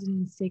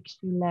 2006,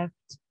 you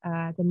left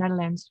the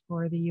Netherlands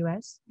for the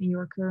US, and you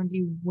are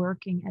currently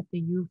working at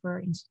the Hoover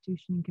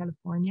Institution in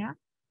California.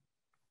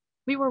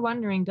 We were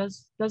wondering,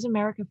 does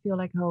America feel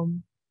like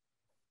home?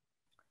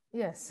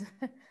 Yes,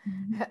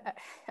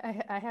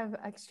 I have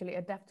actually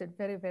adapted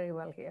very, very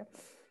well here.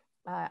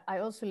 I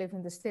also live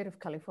in the state of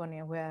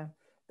California, where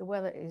the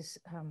weather is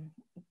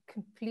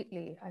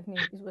completely,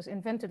 it was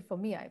invented for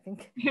me, I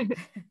think.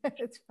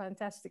 It's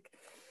fantastic.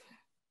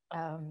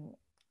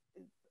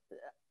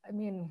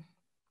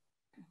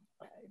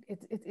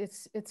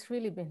 It's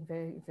really been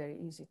very, very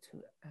easy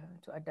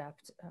to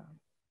adapt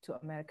to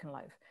American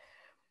life.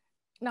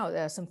 Now,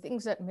 there are some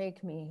things that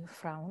make me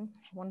frown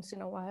once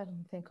in a while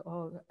and think,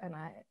 oh, and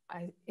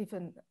I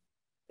even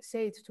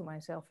say it to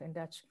myself in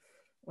Dutch,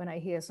 when I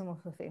hear some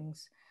of the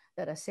things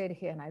that are said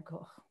here, and I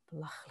go, oh,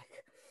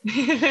 belachelijk.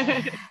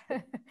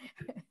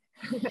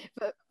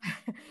 But,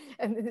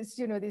 and it's,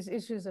 you know, these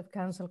issues of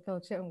cancel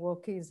culture and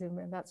wokeism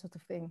and that sort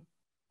of thing.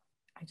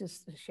 I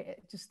just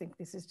think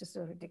this is just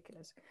so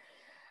ridiculous.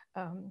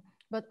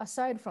 But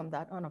aside from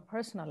that, on a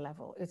personal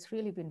level, it's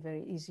really been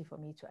very easy for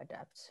me to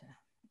adapt.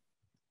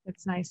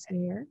 That's nice to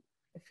hear.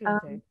 I feel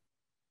very.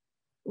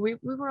 We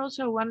were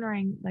also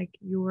wondering, like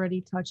you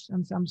already touched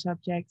on some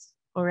subjects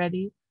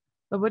already,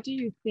 but what do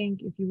you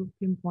think, if you would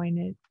pinpoint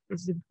it,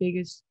 is the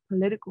biggest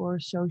political or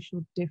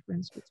social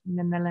difference between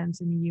the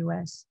Netherlands and the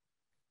US?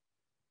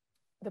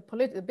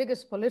 The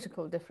biggest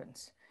political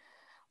difference.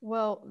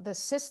 Well, the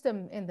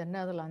system in the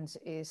Netherlands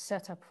is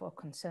set up for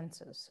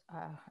consensus.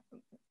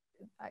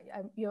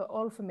 You're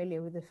all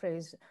familiar with the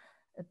phrase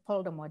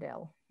polder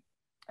model,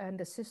 and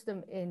the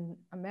system in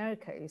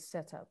America is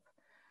set up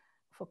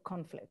for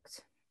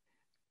conflict.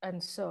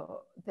 And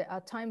so there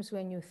are times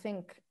when you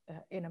think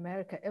in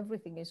America,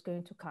 everything is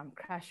going to come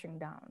crashing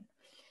down.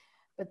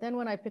 But then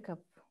when I pick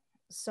up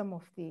some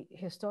of the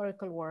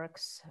historical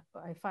works,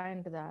 I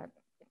find that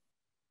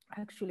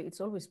actually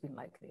it's always been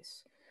like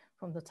this.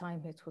 From the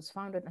time it was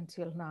founded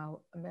until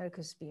now,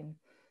 America's been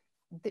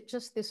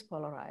just this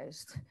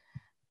polarized.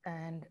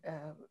 And,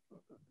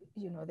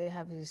 you know, they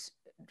have these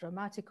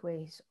dramatic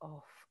ways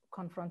of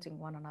confronting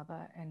one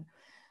another, and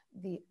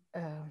the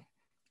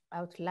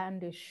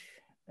outlandish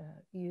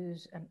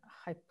use and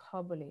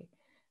hyperbole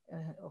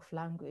of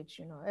language.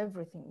 You know,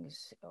 everything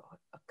is a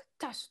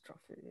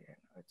catastrophe. You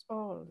know, it's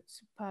all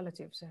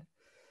superlatives. And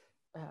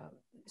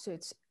so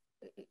it's,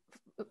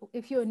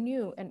 if you're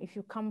new and if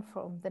you come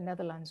from the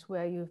Netherlands,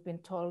 where you've been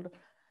told,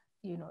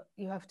 you know,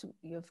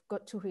 you've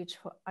got to reach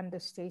for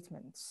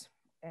understatements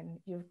and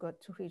you've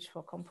got to reach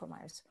for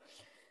compromise.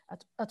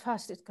 At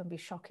first, it can be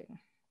shocking.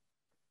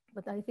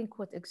 But I think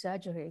what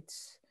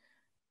exaggerates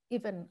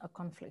even a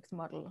conflict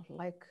model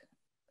like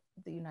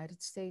the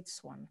United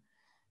States one,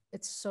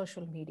 it's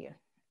social media.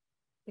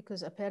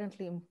 Because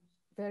apparently,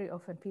 very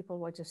often people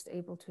were just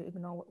able to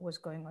ignore what was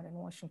going on in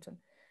Washington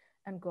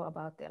and go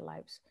about their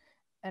lives.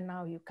 And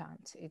now you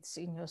can't. It's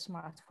in your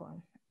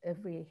smartphone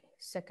every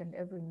second,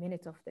 every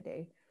minute of the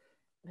day.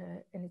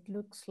 And it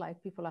looks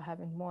like people are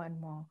having more and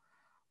more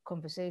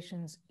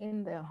conversations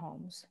in their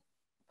homes,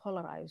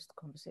 polarized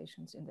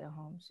conversations in their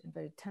homes, and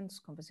very tense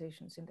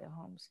conversations in their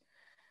homes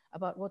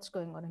about what's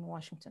going on in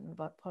Washington,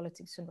 about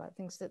politics and about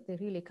things that they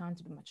really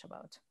can't do much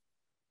about.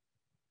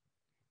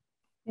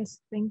 Yes,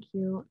 thank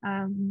you.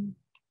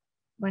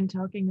 When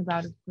talking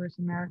about, of course,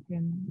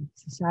 American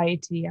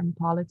society and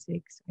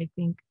politics, I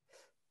think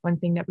one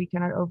thing that we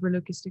cannot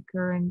overlook is the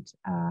current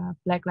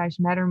Black Lives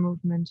Matter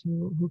movement,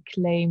 who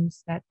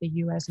claims that the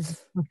US has a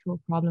structural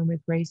problem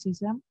with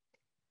racism.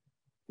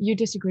 You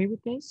disagree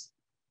with this?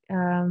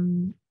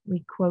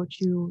 We quote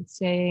you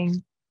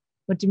saying,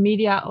 "What the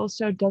media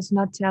also does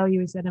not tell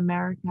you is that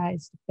America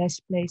is the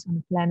best place on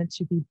the planet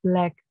to be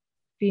Black,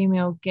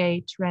 female,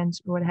 gay,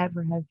 trans, or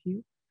whatever have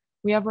you.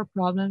 We have our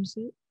problems,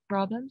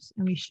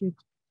 and we should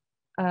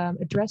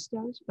address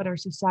those, but our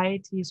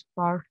society is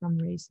far from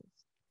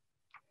racist."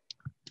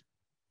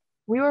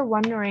 We were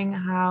wondering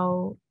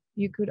how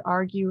you could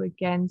argue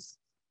against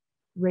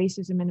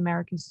racism in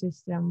America's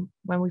system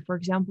when we, for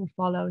example,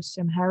 follow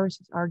Sam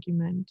Harris's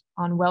argument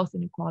on wealth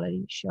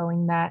inequality,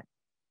 showing that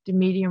the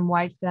median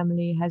white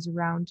family has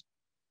around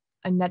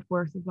a net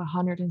worth of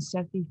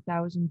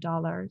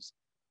 $170,000,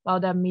 while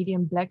the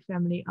median Black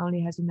family only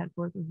has a net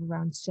worth of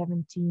around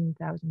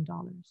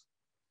 $17,000.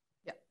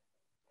 Yeah.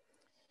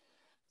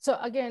 So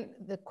again,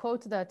 the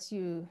quote that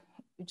you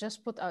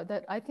just put out,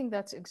 that I think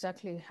that's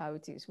exactly how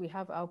it is. We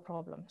have our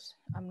problems.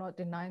 I'm not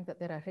denying that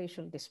there are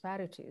racial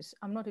disparities.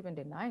 I'm not even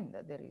denying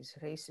that there is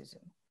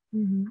racism.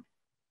 Mm-hmm.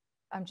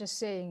 I'm just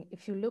saying,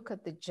 if you look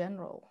at the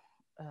general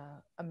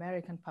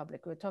American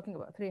public, we're talking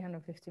about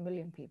 350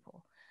 million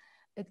people.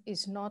 It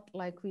is not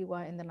like we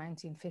were in the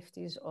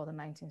 1950s or the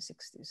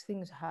 1960s.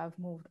 Things have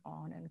moved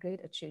on and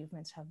great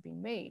achievements have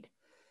been made.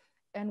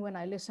 And when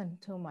I listen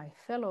to my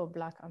fellow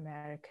Black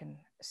American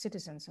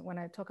citizens, when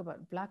I talk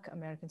about Black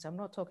Americans, I'm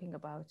not talking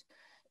about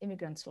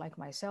immigrants like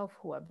myself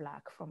who are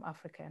Black from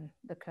Africa and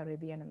the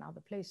Caribbean and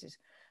other places.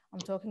 I'm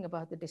talking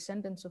about the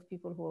descendants of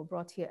people who were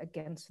brought here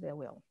against their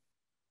will.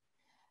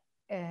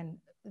 And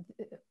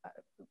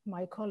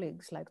my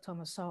colleagues like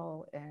Thomas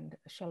Sowell and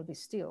Shelby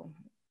Steele,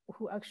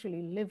 who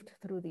actually lived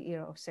through the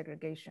era of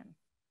segregation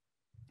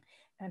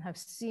and have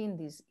seen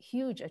these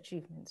huge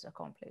achievements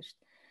accomplished,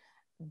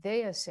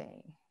 they are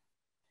saying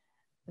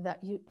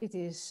that it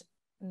is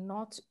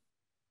not,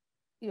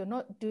 you're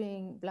not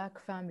doing Black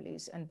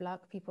families and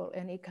Black people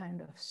any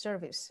kind of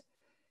service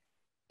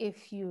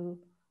if you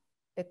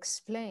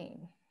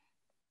explain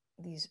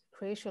these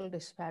racial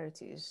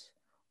disparities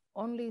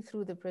only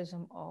through the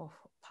prism of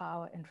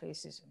power and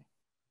racism.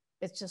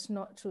 It's just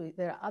not true.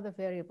 There are other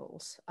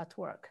variables at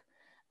work.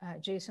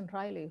 Jason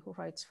Riley, who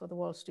writes for the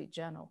Wall Street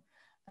Journal,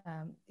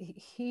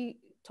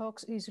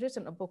 he's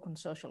written a book on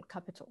social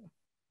capital.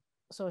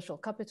 Social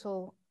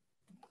capital,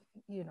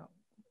 you know,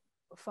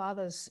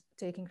 fathers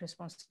taking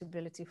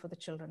responsibility for the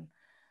children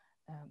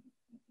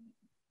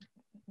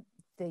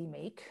they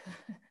make.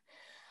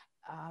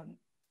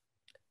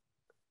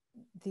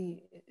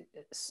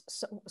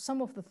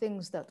 Some of the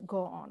things that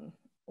go on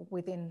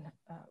within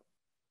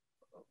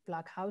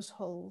Black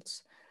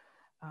households,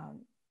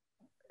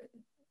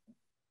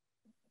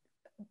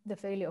 the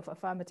failure of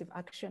affirmative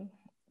action.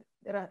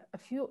 There are a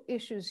few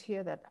issues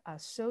here that are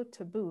so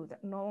taboo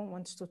that no one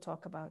wants to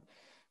talk about,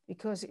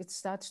 because it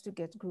starts to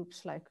get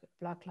groups like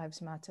Black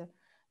Lives Matter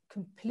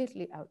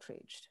completely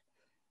outraged.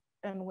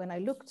 And when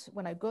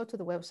I go to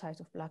the website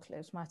of Black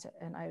Lives Matter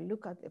and I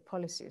look at the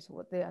policies,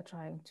 what they are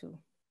trying to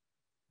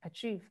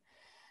achieve,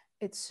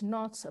 it's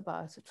not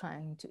about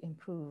trying to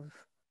improve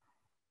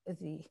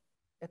the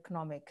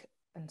economic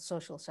and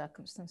social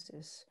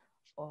circumstances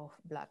of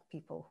Black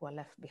people who are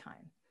left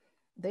behind.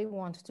 They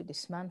want to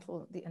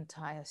dismantle the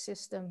entire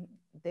system.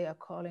 They are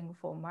calling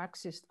for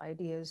Marxist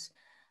ideas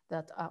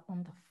that are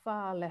on the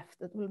far left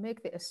that will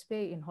make the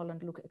SP in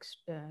Holland look,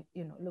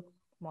 look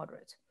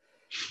moderate.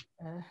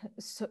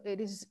 So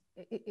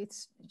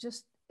it's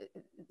just,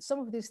 some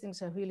of these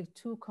things are really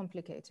too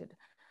complicated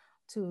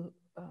to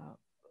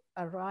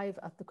arrive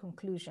at the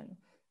conclusion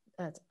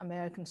that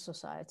American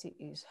society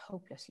is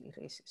hopelessly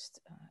racist.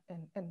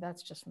 And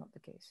that's just not the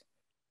case.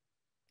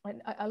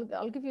 And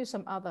I'll give you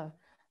some other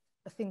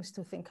things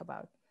to think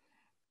about.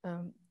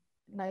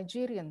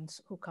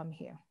 Nigerians who come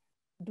here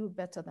do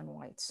better than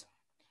whites.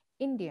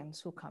 Indians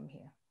who come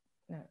here,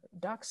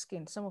 dark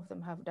skinned, some of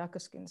them have darker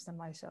skins than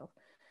myself,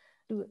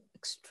 do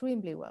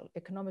extremely well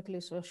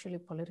economically, socially,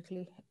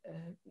 politically.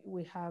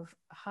 We have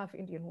a half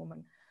Indian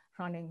woman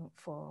running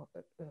for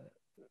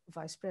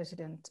vice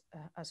president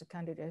as a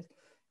candidate.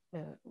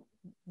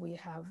 We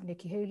have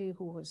Nikki Haley,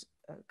 who was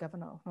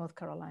governor of North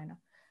Carolina,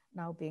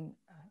 now being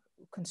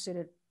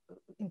considered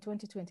in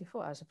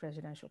 2024 as a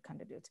presidential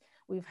candidate.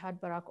 We've had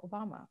Barack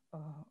Obama,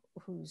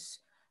 who's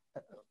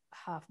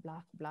half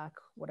black,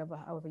 whatever,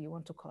 however you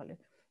want to call it,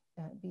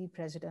 be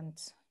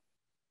president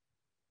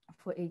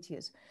for 8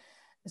 years.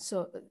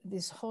 So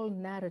this whole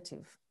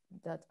narrative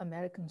that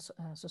American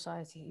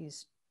society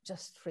is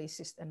just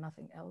racist and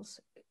nothing else,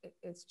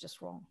 it's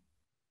just wrong.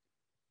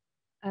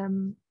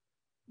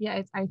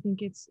 Yeah, I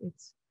think it's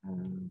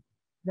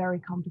very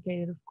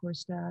complicated, of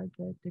course,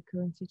 the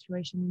current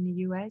situation in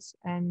the US.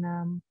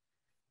 And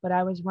but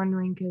I was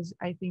wondering, because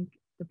I think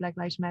the Black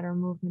Lives Matter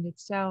movement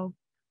itself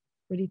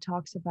really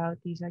talks about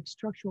these like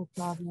structural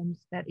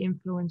problems that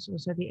influence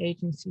also the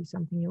agency,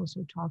 something you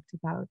also talked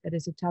about, that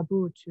is a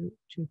taboo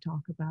to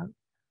talk about.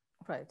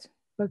 Right.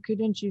 But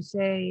couldn't you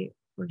say,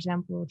 for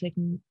example,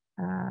 taking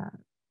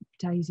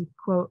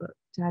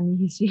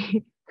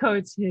Ta-Nehisi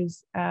quotes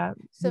his...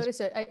 Sorry,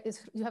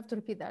 you have to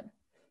repeat that.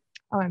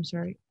 Oh, I'm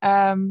sorry.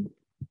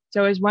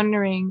 So I was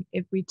wondering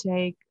if we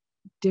take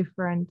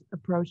different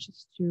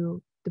approaches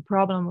to the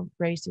problem of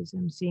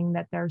racism, seeing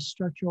that there are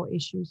structural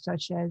issues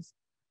such as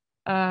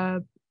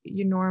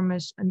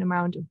enormous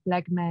amount of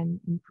Black men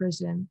in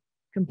prison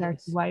compared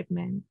to white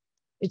men.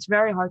 It's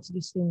very hard to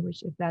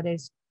distinguish if that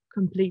is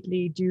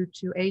completely due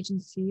to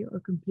agency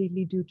or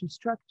completely due to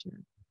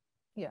structure.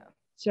 Yeah.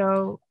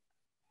 So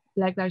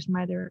Black Lives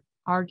Matter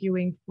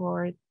arguing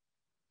for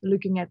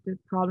looking at the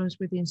problems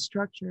within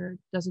structure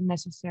doesn't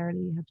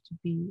necessarily have to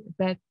be a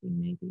bad thing,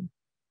 maybe.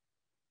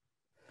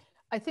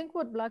 I think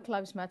what Black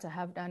Lives Matter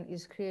have done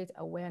is create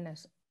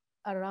awareness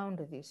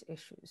around these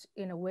issues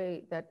in a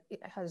way that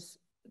it has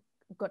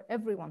got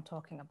everyone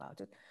talking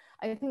about it.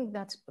 I think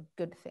that's a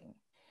good thing.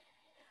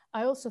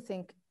 I also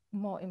think,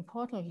 more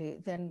importantly,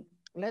 then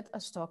let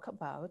us talk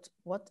about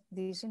what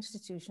these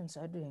institutions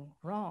are doing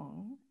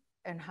wrong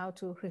and how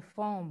to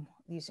reform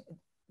the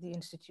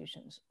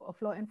institutions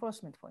of law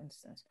enforcement, for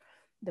instance,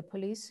 the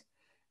police,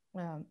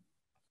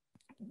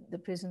 the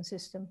prison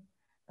system.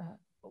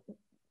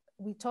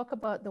 We talk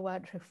about the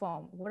word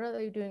reform. What are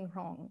they doing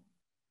wrong?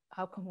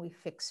 How can we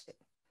fix it?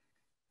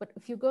 But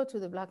if you go to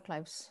the Black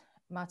Lives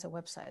Matter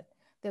website,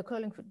 they're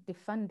calling for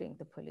defunding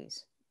the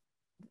police.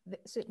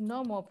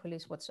 No more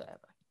police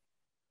whatsoever.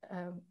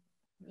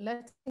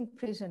 Letting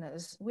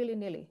prisoners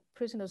willy-nilly,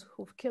 prisoners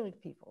who've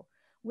killed people,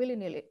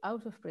 willy-nilly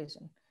out of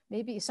prison.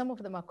 Maybe some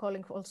of them are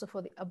calling also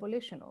for the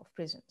abolition of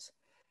prisons.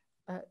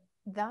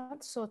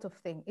 That sort of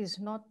thing is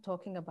not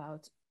talking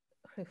about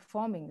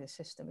reforming the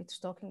system. It's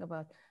talking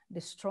about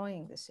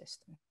destroying the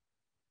system.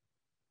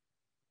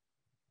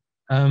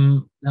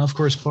 Now, of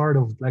course, part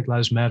of Black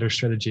Lives Matter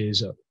strategy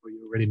is what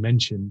you already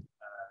mentioned,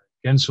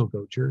 cancel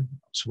culture.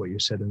 Also what you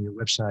said on your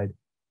website,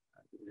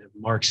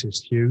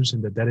 Marxist views,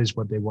 and that is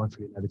what they want for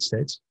the United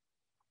States.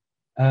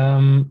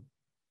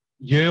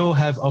 You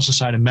have also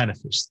signed a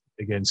manifest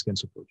against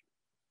cancel culture.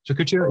 So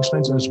could you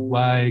explain to us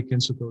why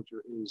cancel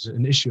culture is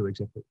an issue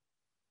exactly?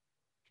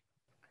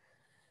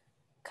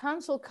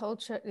 Cancel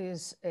culture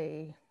is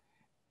I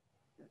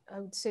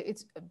would say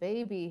it's a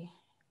baby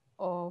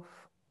of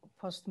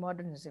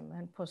postmodernism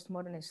and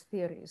postmodernist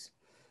theories.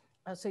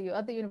 So you're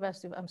at the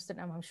University of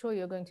Amsterdam. I'm sure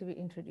you're going to be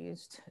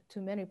introduced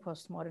to many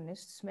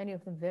postmodernists, many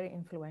of them very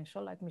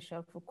influential, like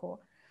Michel Foucault.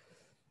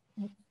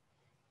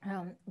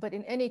 But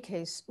in any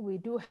case, we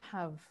do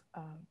have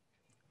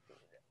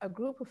a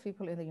group of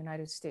people in the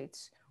United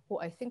States who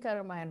I think are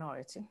a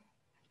minority,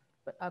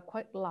 but are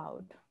quite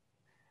loud,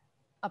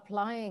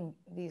 applying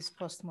these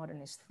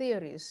postmodernist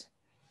theories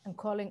and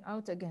calling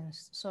out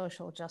against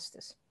social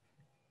justice.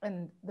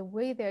 And the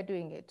way they're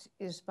doing it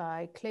is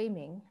by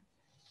claiming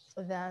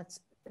that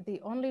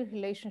the only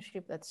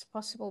relationship that's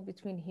possible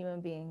between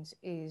human beings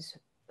is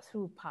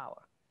through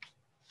power.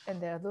 And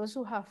there are those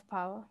who have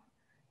power,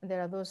 and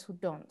there are those who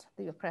don't,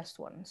 the oppressed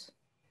ones.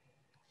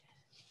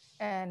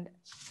 And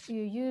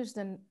you use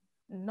the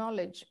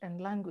knowledge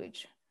and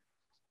language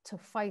to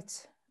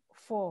fight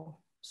for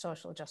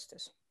social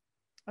justice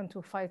and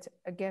to fight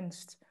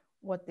against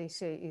what they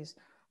say is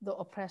the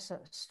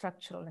oppressor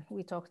structural. And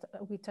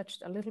we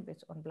touched a little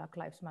bit on Black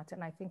Lives Matter,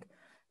 and I think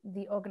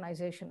the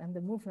organization and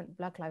the movement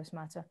Black Lives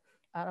Matter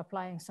are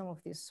applying some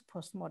of these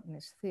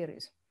postmodernist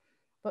theories.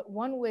 But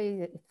one way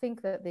they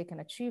think that they can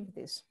achieve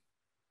this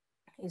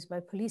is by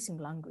policing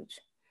language.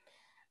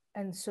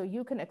 And so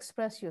you can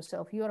express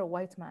yourself. You're a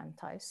white man,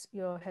 Thais,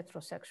 you're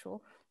heterosexual,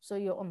 so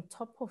you're on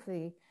top of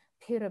the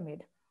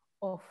pyramid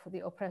of the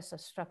oppressor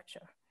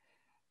structure.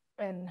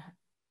 And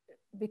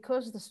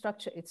because the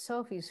structure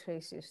itself is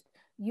racist,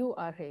 you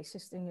are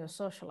racist and you're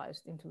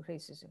socialized into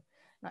racism.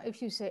 Now,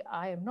 if you say,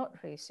 I am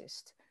not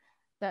racist,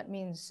 that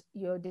means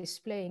you're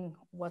displaying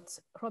what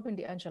Robin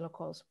DiAngelo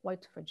calls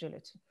white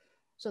fragility.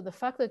 So the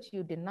fact that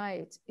you deny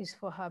it is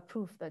for her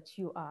proof that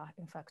you are,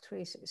 in fact,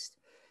 racist.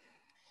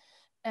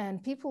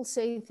 And people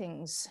say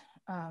things,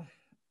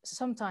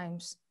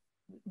 sometimes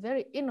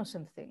very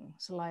innocent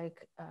things,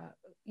 like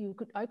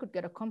I could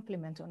get a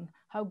compliment on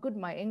how good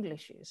my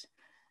English is.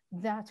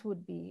 That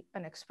would be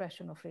an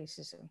expression of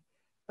racism,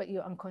 but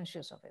you're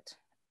unconscious of it.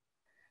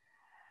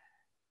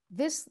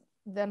 This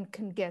then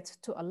can get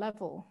to a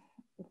level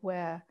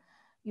where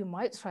you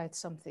might write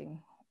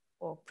something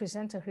or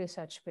present a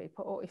research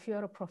paper, or if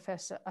you're a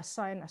professor,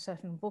 assign a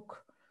certain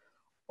book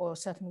or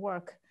certain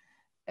work,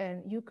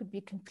 and you could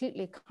be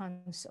completely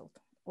canceled.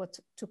 What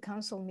to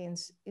cancel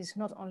means is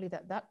not only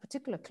that that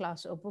particular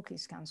class or book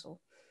is canceled,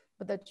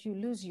 but that you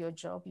lose your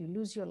job, you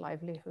lose your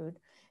livelihood,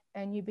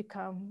 and you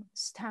become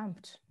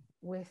stamped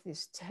with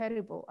this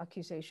terrible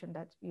accusation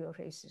that you're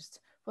racist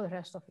for the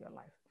rest of your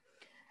life.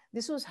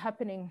 This was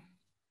happening.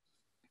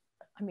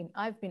 I mean,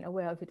 I've been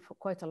aware of it for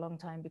quite a long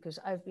time because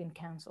I've been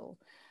canceled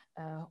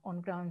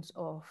on grounds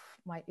of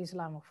my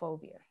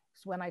Islamophobia.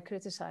 So when I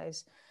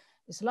criticize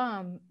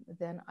Islam,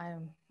 then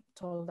I'm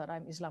told that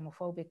I'm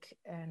Islamophobic,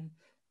 and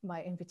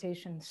my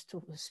invitations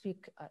to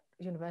speak at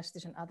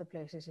universities and other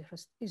places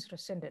is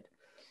rescinded.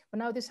 But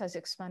now this has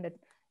expanded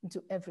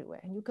into everywhere,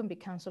 and you can be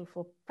canceled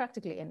for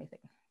practically anything,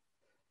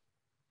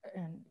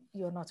 and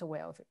you're not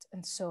aware of it.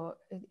 And so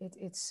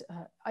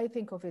I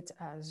think of it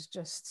as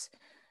just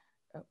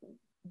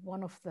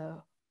one of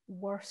the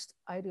worst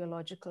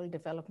ideological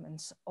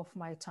developments of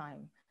my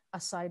time,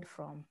 aside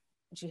from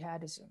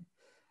jihadism.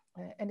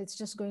 And it's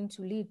just going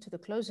to lead to the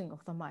closing of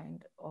the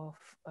mind of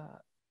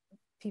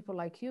people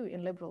like you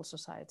in liberal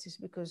societies,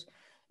 because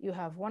you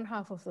have one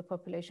half of the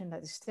population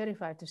that is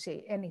terrified to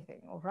say anything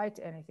or write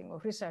anything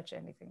or research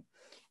anything.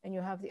 And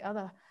you have the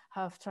other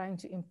half trying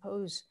to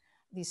impose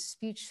these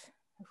speech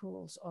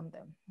rules on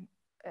them.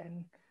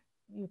 And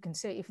you can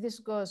say, if this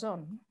goes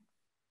on,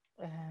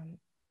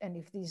 and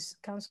if these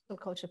cancel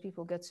culture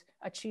people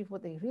achieve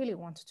what they really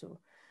want to,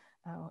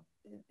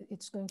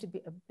 it's going to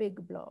be a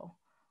big blow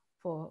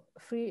for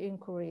free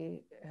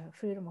inquiry,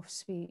 freedom of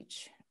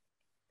speech,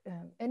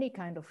 any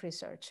kind of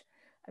research.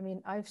 I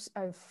mean,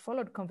 I've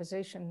followed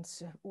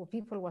conversations where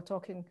people were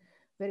talking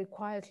very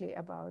quietly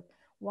about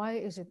why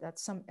is it that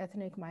some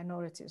ethnic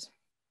minorities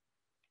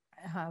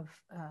have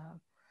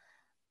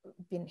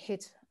been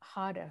hit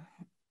harder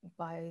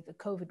by the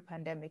COVID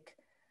pandemic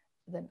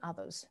than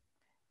others.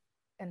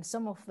 And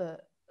some of the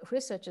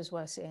researchers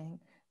were saying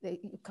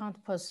that you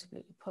can't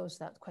possibly pose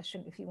that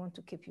question if you want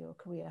to keep your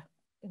career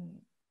in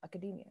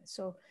academia.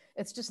 So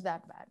it's just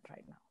that bad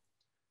right now.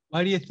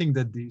 Why do you think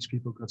that these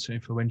people got so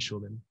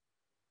influential then?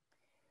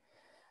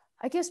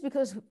 I guess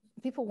because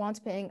people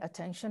weren't paying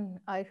attention.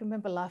 I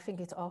remember laughing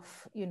it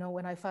off,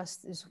 when I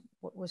first,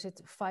 what was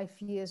it,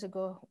 5 years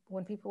ago,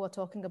 when people were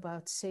talking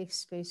about safe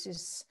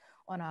spaces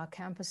on our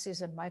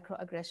campuses and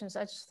microaggressions.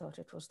 I just thought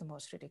it was the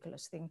most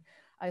ridiculous thing.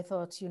 I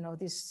thought,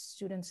 these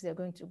students, they're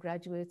going to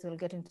graduate, they'll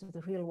get into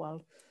the real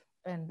world,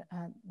 and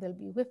they'll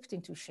be whipped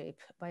into shape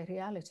by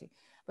reality.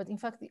 But in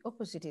fact, the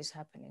opposite is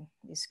happening.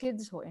 These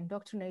kids who are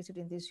indoctrinated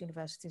in these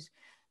universities,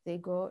 they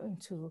go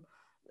into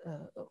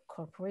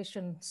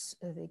corporations,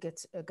 they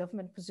get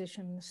government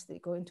positions, they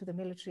go into the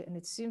military, and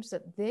it seems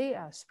that they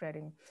are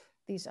spreading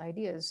these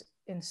ideas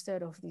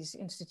instead of these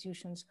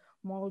institutions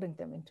molding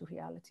them into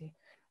reality.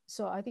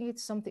 So I think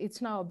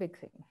it's now a big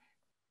thing.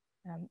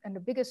 And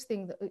the biggest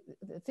thing,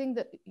 the thing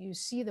that you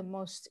see the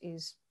most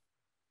is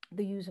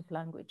the use of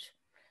language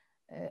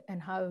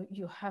and how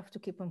you have to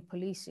keep on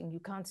policing.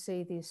 You can't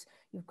say this,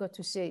 you've got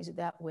to say it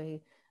that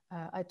way.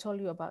 I told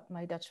you about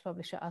my Dutch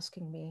publisher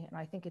asking me, and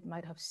I think it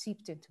might have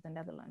seeped into the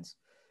Netherlands,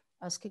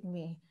 asking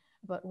me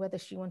about whether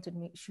she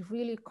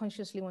really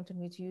consciously wanted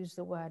me to use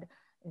the word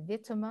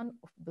witte man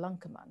or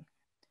blanke man.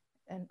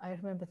 And I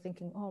remember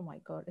thinking, oh my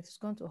God, it's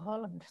gone to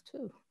Holland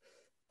too.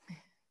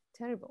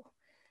 Terrible.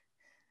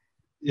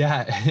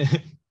 Yeah.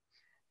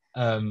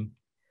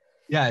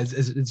 Yeah,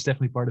 it's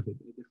definitely part of it.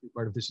 It's definitely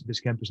part of this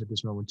campus at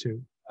this moment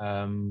too.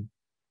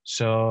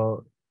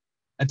 So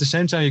at the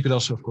same time, you could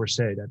also, of course,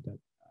 say that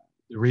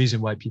the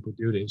reason why people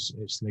do this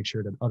is to make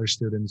sure that other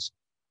students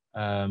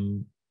are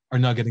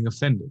not getting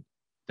offended.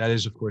 That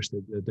is, of course,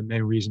 the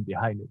main reason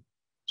behind it.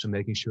 So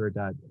making sure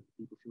that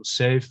people feel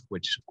safe,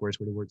 which is, of course,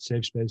 where the word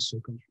safe space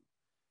comes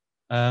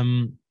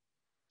from.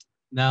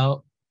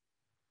 Now,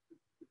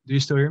 do you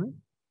still hear me?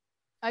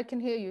 I can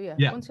hear you, yeah.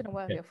 Yeah. Once in a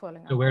while, Okay. you're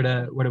falling So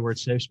out. where the word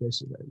safe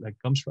space like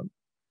comes from?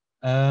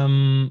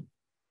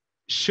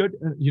 Should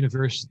a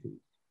university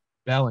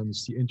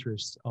balance the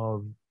interests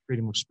of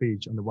freedom of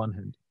speech on the one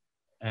hand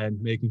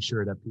and making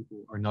sure that people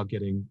are not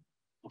getting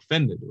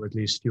offended, or at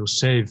least feel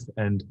safe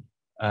and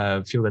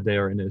feel that they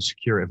are in a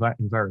secure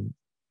environment?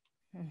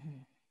 Mm-hmm.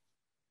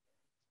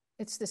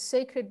 It's the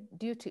sacred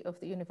duty of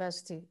the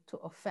university to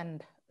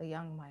offend a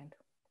young mind,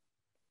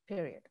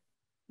 period.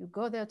 You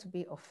go there to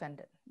be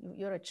offended.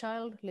 You're a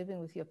child living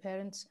with your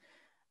parents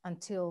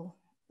until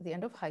the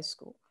end of high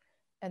school.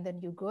 And then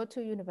you go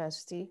to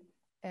university,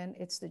 and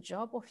it's the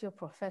job of your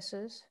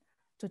professors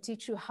to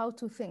teach you how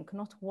to think,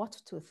 not what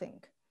to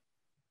think.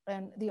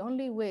 And the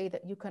only way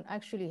that you can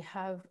actually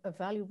have a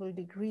valuable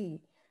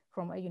degree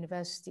from a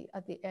university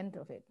at the end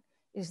of it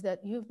is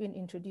that you've been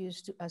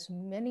introduced to as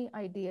many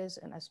ideas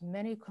and as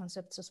many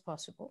concepts as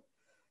possible,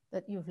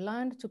 that you've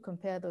learned to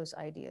compare those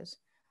ideas,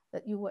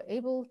 that you were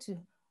able to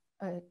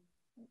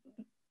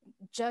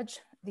judge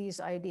these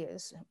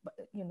ideas,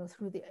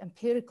 through the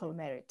empirical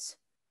merits,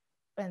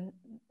 and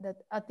that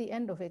at the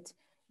end of it,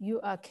 you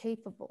are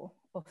capable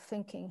of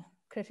thinking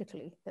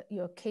critically, that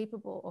you're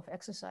capable of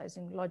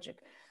exercising logic,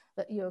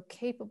 that you're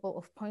capable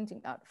of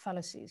pointing out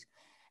fallacies,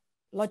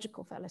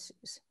 logical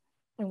fallacies,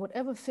 in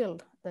whatever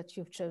field that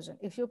you've chosen.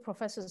 If your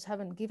professors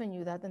haven't given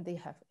you that, then they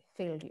have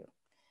failed you.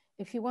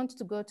 If you want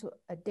to go to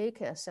a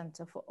daycare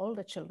center for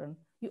older children,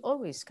 you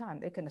always can.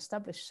 They can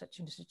establish such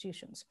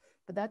institutions,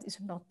 but that is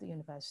not the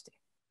university.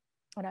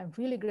 And I'm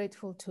really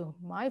grateful to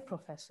my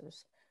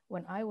professors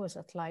when I was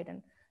at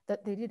Leiden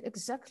that they did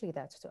exactly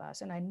that to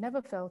us. And I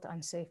never felt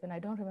unsafe, and I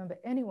don't remember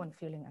anyone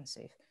feeling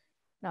unsafe.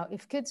 Now,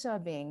 if kids are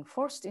being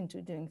forced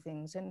into doing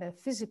things and they're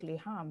physically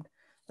harmed,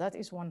 that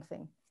is one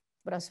thing.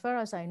 But as far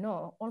as I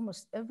know,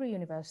 almost every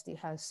university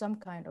has some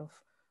kind of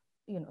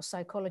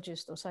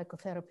psychologist or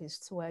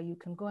psychotherapist where you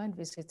can go and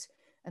visit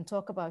and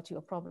talk about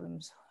your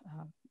problems,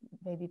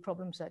 maybe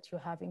problems that you're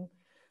having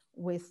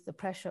with the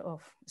pressure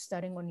of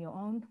studying on your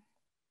own,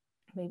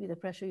 maybe the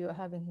pressure you're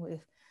having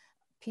with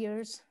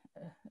peers,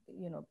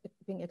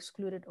 being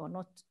excluded or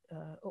not,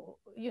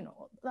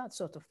 that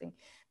sort of thing.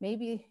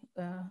 Maybe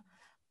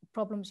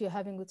problems you're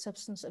having with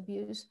substance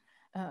abuse.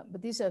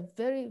 But these are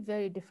very,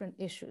 very different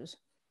issues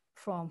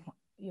from,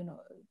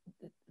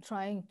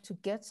 trying to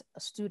get a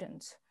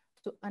student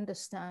to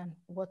understand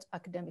what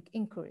academic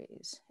inquiry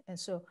is. And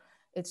so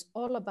it's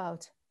all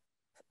about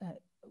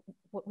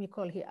what we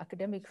call here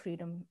academic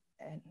freedom.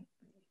 And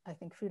I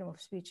think freedom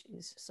of speech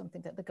is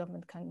something that the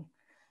government can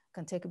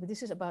take, but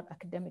this is about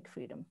academic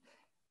freedom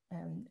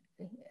and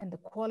the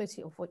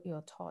quality of what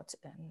you're taught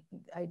and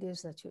the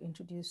ideas that you're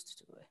introduced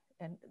to.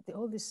 And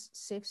all these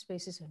safe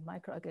spaces and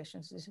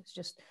microaggressions is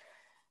just,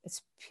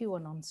 it's pure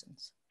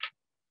nonsense.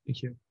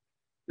 Thank you.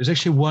 There's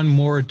actually one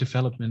more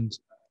development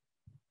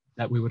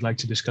that we would like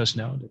to discuss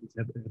now that is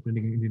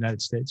happening in the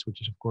United States, which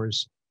is, of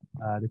course,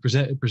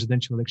 the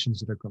presidential elections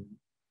that are coming.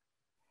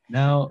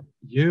 Now,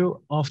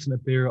 you often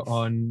appear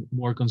on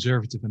more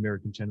conservative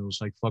American channels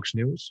like Fox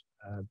News.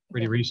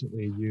 Pretty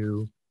recently,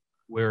 you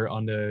were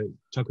on the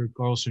Tucker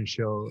Carlson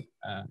show,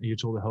 and you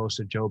told the host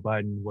that Joe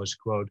Biden was,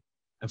 quote,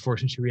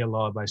 enforcing Sharia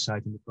law by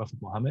citing the Prophet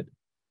Muhammad.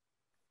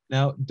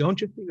 Now, don't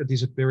you think that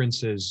these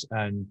appearances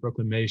and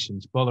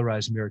proclamations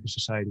polarize American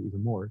society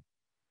even more?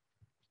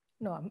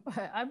 No,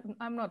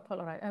 I'm not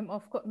polarized.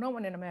 Of course, no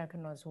one in America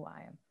knows who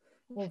I am.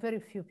 Well, very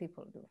few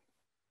people do.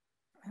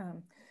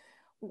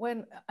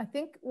 When I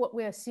think what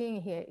we are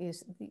seeing here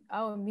is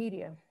our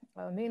media,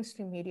 our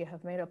mainstream media,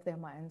 have made up their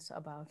minds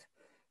about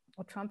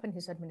Trump and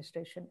his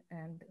administration,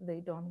 and they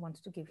don't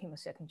want to give him a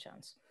second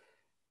chance.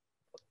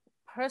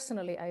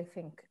 Personally, I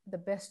think the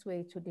best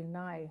way to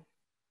deny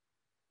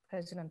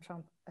President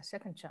Trump a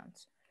second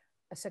chance,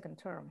 a second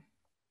term,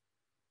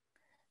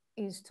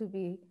 is to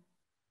be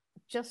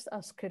just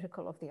as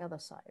critical of the other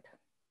side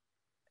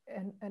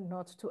and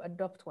not to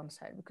adopt one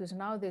side, because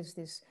now there's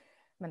this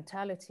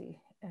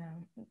mentality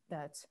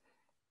that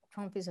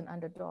Trump is an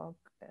underdog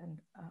and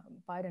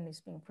Biden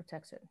is being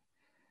protected.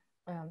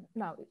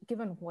 Now,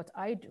 given what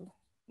I do,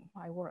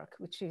 my work,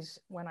 which is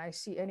when I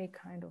see any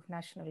kind of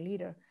national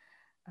leader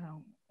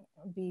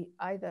be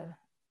either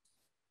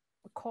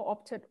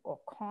co-opted or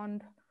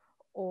conned,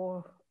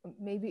 or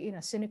maybe in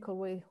a cynical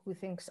way who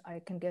thinks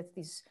I can get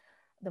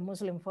the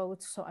Muslim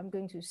vote, so I'm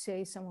going to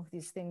say some of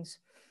these things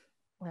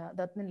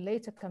that then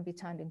later can be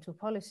turned into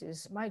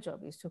policies. My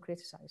job is to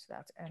criticize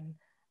that. And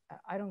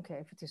I don't care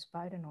if it is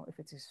Biden or if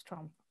it is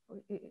Trump.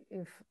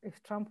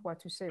 if Trump were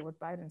to say what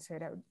Biden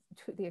said, I would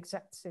do the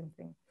exact same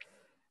thing.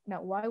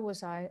 Now, why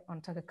was I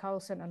on Tucker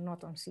Carlson and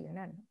not on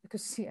CNN?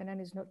 Because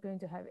CNN is not going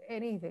to have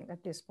anything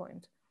at this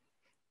point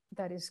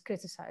that is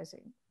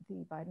criticizing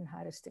the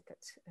Biden-Harris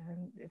ticket.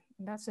 And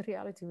that's the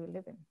reality we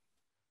live in.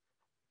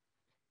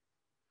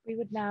 We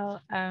would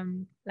now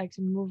like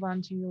to move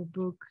on to your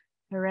book,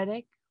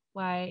 Heretic,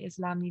 Why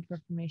Islam Needs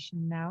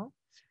Reformation Now.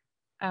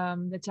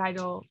 The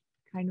title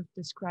kind of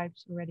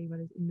describes already what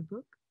is in the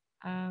book.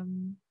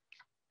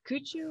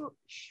 Could you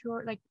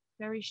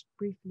very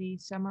briefly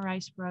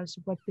summarize for us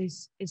what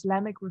this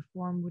Islamic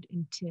reform would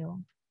entail?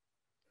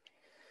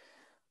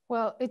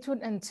 Well, it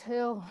would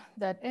entail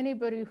that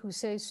anybody who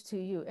says to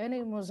you,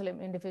 any Muslim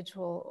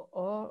individual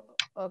or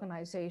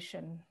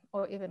organization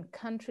or even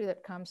country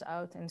that comes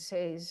out and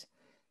says,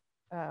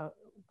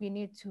 we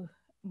need to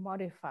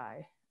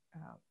modify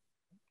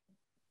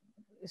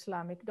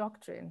Islamic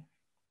doctrine,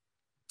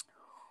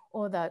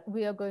 or that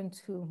we are going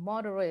to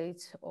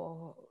moderate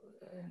or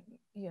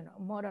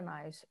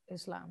modernize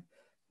Islam,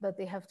 that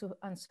they have to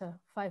answer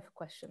 5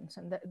 questions.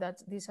 And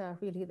these are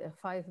really the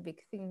 5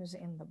 big themes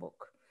in the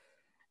book.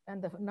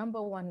 And the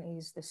number 1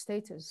 is the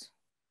status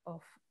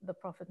of the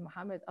Prophet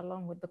Muhammad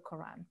along with the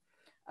Quran.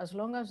 As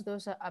long as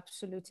those are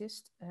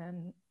absolutist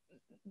and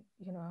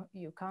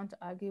you can't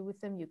argue with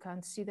them, you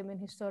can't see them in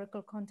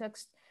historical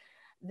context,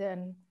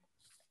 then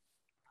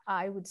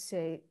I would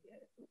say,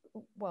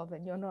 well,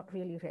 then you're not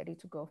really ready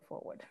to go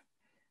forward.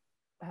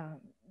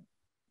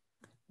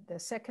 The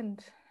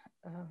second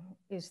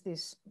is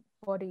this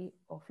body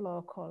of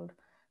law called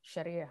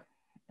Sharia,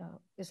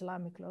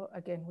 Islamic law,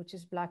 again, which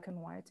is black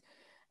and white.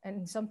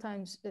 And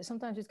sometimes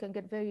it can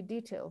get very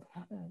detailed.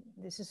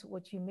 This is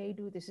what you may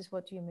do, this is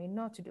what you may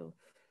not do.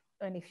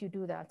 And if you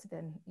do that,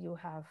 then you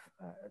have,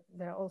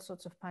 there are all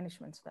sorts of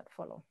punishments that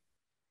follow.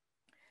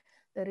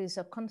 There is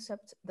a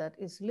concept that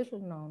is little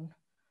known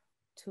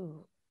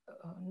to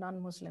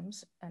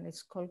non-Muslims, and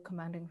it's called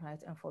commanding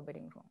right and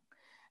forbidding wrong.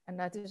 And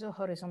that is a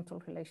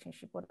horizontal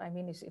relationship. What I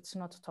mean is it's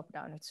not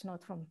top-down. It's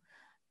not from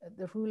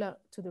the ruler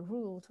to the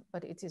ruled,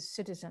 but it is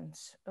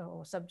citizens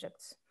or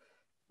subjects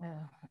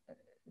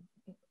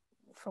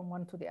from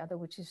one to the other,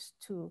 which is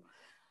to,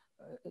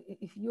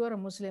 if you are a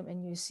Muslim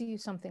and you see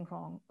something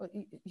wrong, or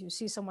you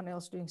see someone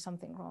else doing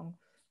something wrong,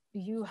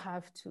 you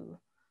have to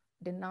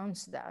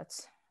denounce that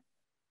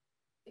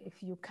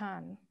if you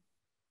can,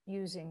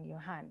 using your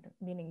hand,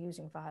 meaning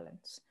using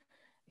violence.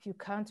 If you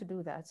can't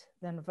do that,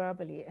 then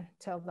verbally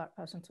tell that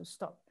person to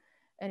stop.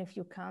 And if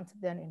you can't,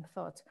 then in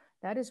thought.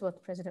 That is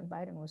what President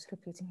Biden was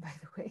repeating, by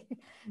the way.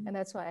 And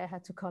that's why I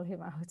had to call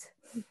him out.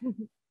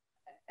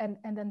 And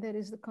then there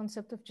is the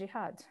concept of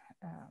jihad.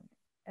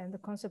 And the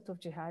concept of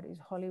jihad is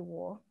holy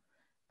war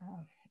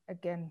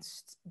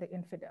against the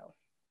infidel.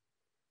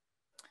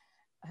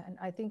 And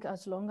I think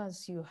as long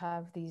as you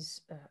have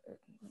these,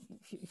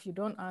 if you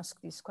don't ask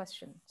these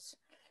questions,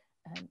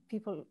 and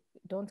people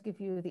don't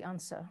give you the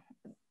answer,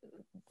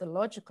 the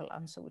logical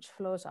answer which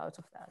flows out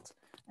of that,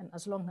 and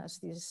as long as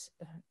these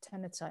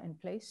tenets are in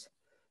place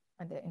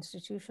and they're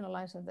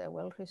institutionalized and they're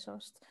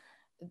well-resourced,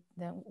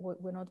 then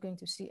we're not going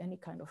to see any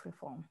kind of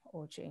reform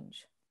or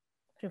change.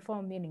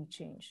 Reform meaning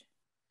change.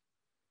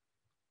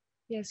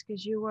 Yes,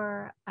 because you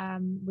were,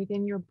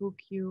 within your book,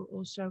 you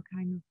also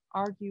kind of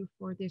argue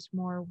for this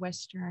more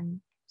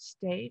Western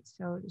state,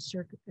 so the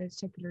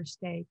secular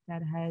state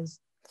that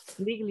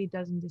legally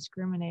doesn't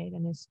discriminate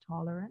and is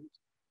tolerant.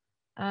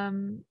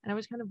 And I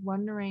was kind of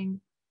wondering,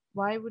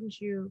 why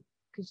wouldn't you,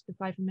 because the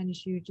 5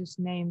 amendments you just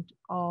named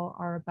all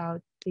are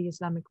about the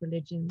Islamic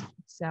religion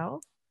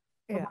itself,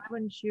 but why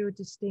wouldn't you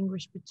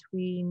distinguish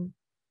between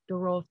the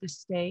role of the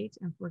state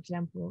and, for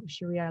example,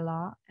 Sharia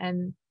law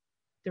and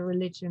the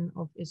religion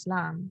of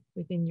Islam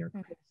within your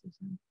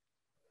criticism?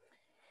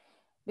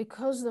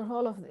 Because the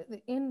role of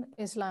in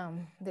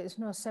Islam, there is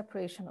no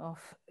separation of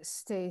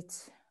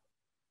state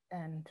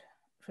and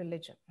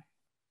religion.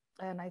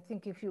 And I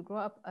think if you grow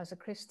up as a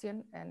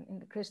Christian and in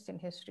the Christian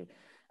history,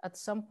 at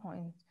some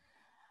point,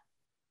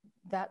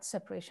 that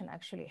separation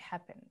actually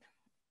happened.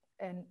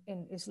 And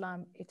in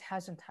Islam, it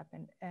hasn't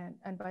happened.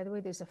 And by the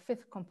way, there's a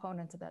 5th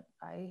component that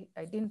I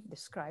didn't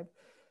describe,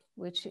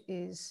 which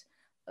is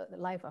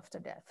life after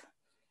death.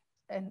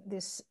 And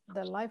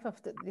the life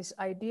after this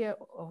idea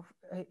of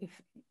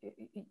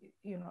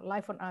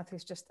life on earth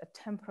is just a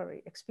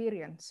temporary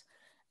experience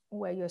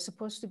where you're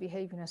supposed to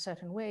behave in a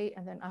certain way,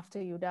 and then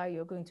after you die,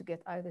 you're going to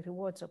get either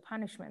rewards or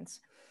punishments.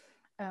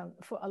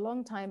 For a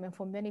long time, and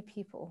for many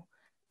people,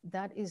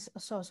 that is a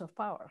source of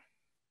power.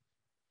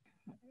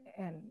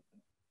 And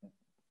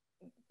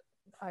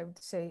I would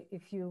say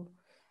if you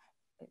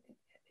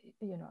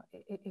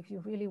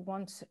really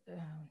want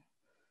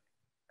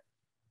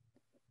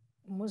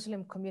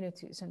Muslim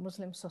communities and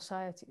Muslim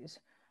societies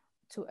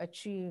to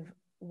achieve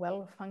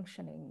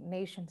well-functioning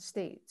nation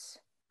states,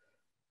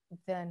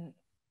 then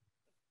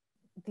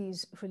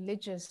these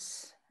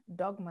religious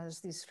dogmas,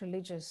 these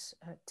religious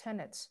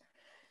tenets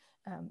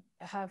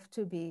have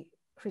to be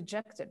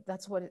rejected.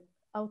 That's what it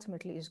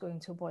ultimately is going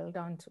to boil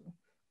down to.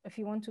 If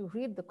you want to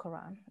read the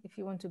Quran, if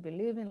you want to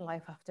believe in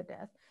life after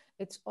death,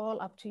 it's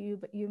all up to you,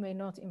 but you may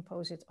not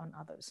impose it on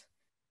others.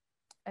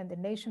 And the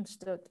nation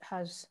state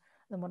has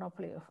the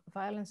monopoly of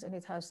violence, and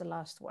it has the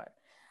last word.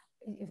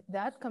 If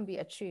that can be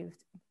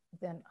achieved,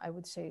 then I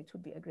would say it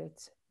would be a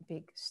great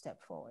big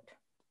step forward.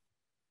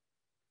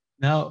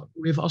 Now,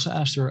 we've also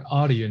asked our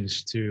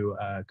audience to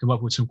come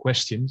up with some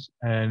questions,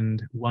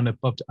 and one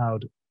that popped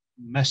out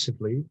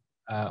massively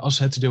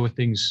also had to do with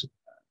things,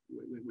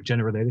 with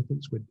gender-related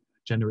things, with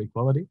gender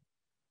equality.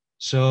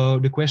 So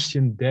the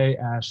question they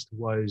asked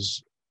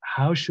was,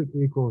 how should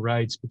equal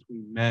rights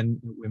between men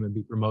and women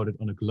be promoted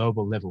on a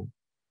global level?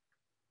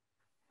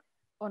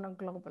 On a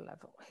global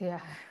level,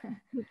 yeah.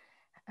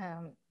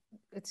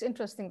 It's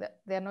interesting that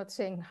they're not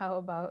saying how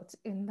about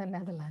in the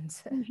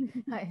Netherlands,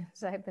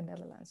 inside the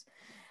Netherlands.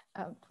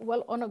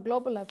 Well, on a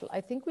global level,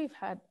 I think we've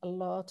had a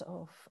lot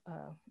of,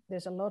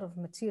 there's a lot of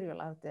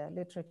material out there,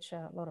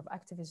 literature, a lot of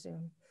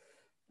activism,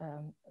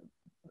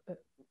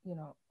 you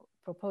know,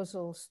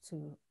 proposals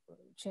to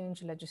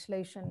change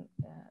legislation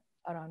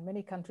around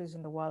many countries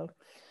in the world.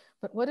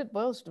 But what it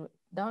boils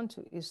down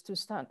to is to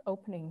start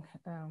opening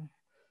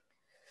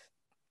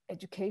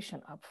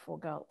education up for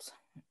girls.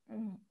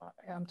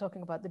 I'm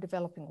talking about the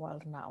developing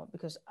world now,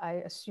 because I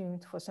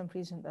assumed for some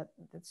reason that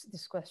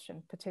this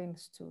question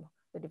pertains to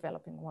the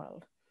developing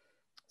world.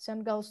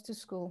 Send girls to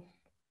school,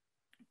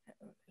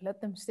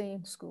 let them stay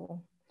in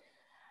school,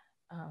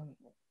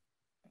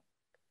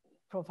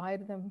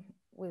 provide them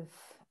with,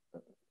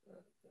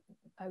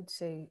 I would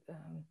say,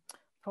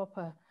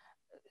 proper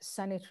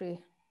sanitary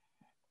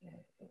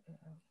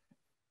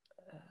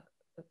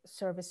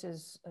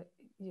services,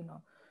 you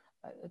know,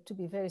 to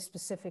be very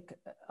specific,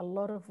 a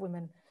lot of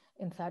women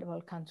in third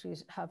world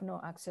countries have no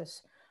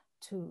access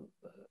to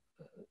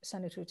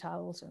sanitary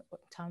towels,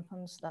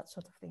 tampons, that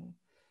sort of thing.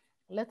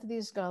 Let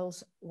these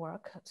girls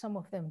work. Some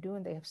of them do,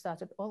 and they have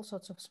started all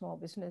sorts of small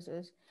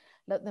businesses.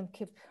 Let them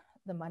keep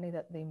the money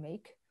that they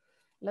make.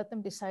 Let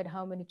them decide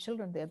how many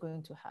children they're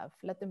going to have.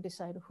 Let them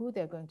decide who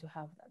they're going to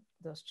have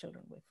those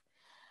children with.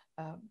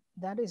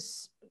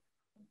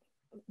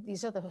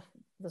 These are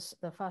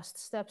the first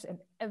steps, and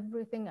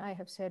everything I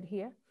have said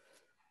here,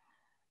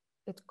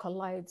 it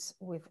collides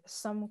with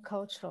some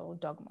cultural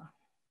dogma,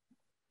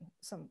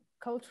 some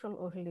cultural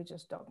or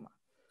religious dogma.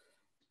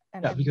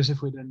 And yeah, because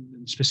if we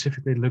then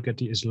specifically look at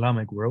the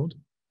Islamic world,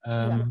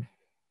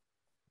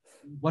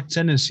 what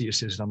tendency is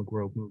the Islamic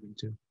world moving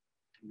to,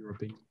 in your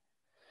opinion?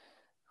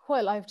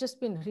 Well, I've just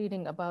been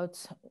reading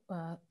about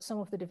some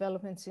of the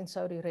developments in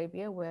Saudi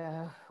Arabia,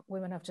 where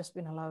women have just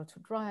been allowed to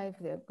drive,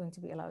 they're going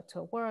to be allowed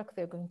to work,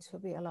 they're going to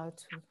be allowed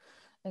to,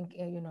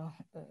 you know,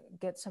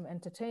 get some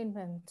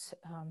entertainment.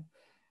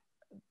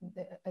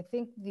 I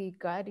think the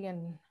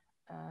Guardian,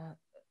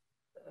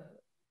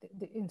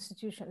 the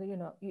institution, you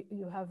know,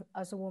 you have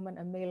as a woman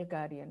a male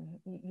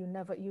guardian. You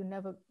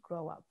never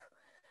grow up.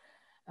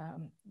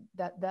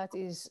 That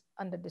is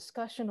under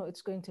discussion, or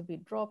it's going to be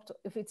dropped.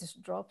 If it is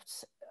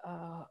dropped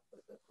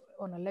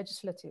on a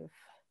legislative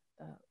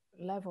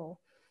level,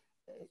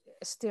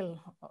 still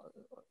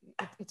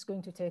it's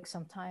going to take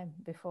some time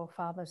before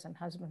fathers and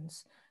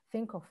husbands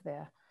think of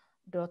their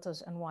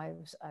daughters and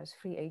wives as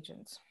free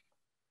agents.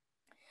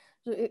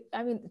 So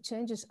I mean, the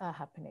changes are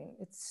happening.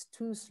 It's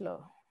too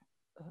slow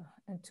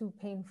and too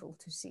painful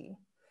to see,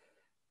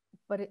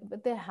 but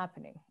they're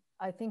happening.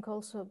 I think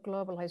also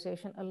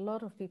globalization, a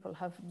lot of people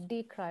have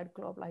decried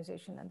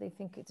globalization and they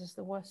think it is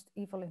the worst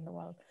evil in the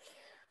world.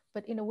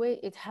 But in a way,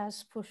 it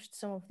has pushed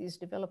some of these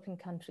developing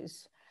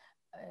countries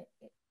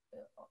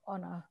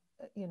on a,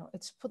 you know,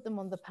 it's put them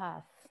on the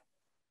path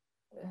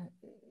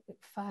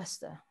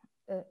faster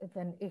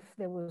than if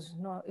there was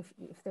no,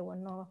 if there were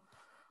no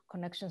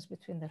connections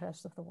between the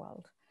rest of the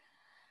world.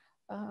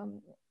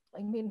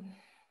 I mean,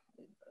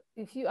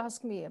 if you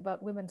ask me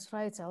about women's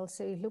rights, I'll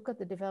say, look at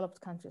the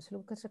developed countries.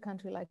 Look at a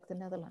country like the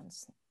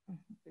Netherlands.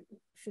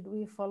 Should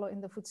we follow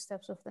in the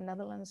footsteps of the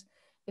Netherlands?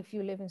 If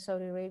you live in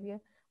Saudi Arabia,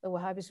 the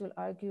Wahhabis will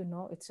argue,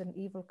 no, it's an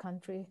evil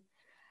country.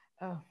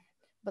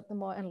 But the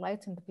more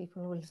enlightened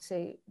people will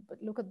say,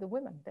 but look at the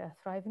women. They're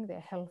thriving, they're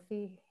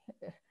healthy,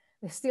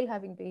 they're still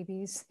having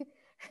babies.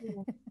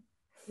 Yeah.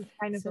 It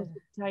kind of also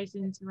ties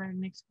into our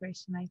next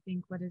question, I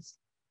think.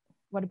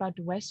 What about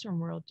the Western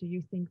world? Do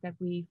you think that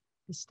we've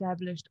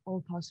established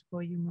all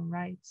possible human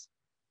rights?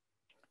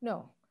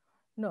 No,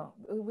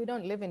 we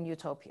don't live in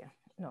utopia.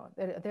 No,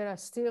 there are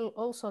still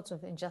all sorts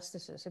of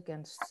injustices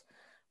against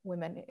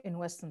women in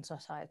Western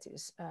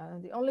societies.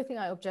 The only thing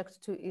I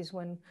object to is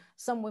when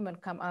some women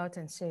come out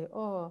and say,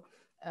 oh,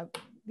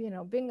 you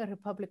know, being a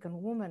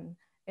Republican woman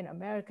in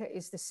America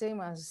is the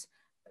same as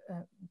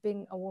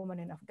being a woman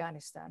in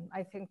Afghanistan.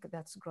 I think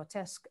that's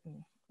grotesque,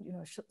 and you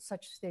know,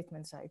 such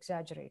statements are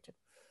exaggerated.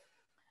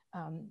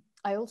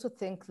 I also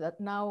think that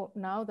now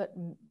that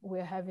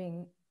we're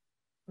having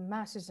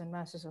masses and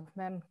masses of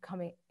men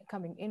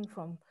coming in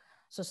from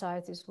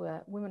societies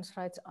where women's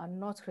rights are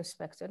not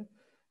respected,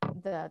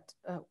 that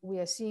we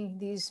are seeing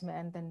these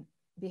men then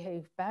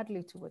behave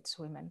badly towards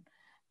women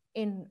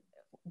in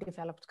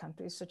developed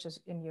countries, such as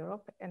in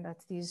Europe, and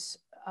that these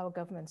our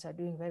governments are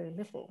doing very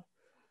little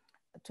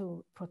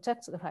to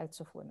protect the rights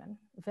of women.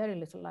 Very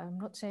little. I'm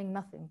not saying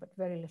nothing, but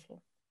very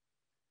little.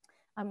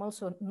 I'm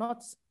also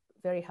not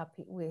very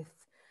happy with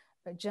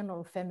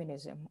general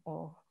feminism,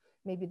 or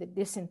maybe the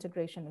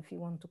disintegration, if you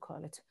want to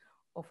call it,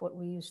 of what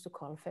we used to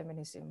call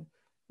feminism,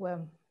 where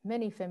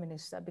many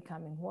feminists are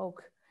becoming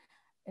woke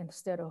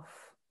instead of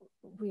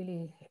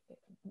really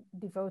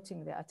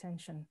devoting their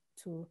attention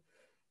to,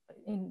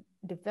 in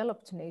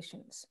developed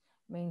nations,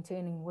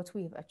 maintaining what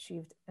we've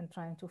achieved and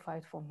trying to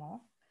fight for more.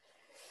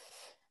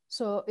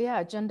 So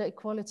yeah, gender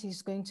equality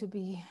is going to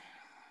be,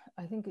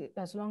 I think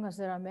as long as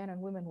there are men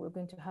and women, we're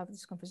going to have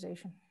this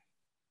conversation.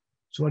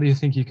 So what do you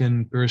think you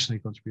can personally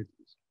contribute to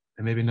this?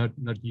 And maybe not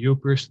you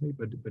personally,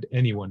 but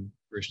anyone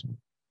personally?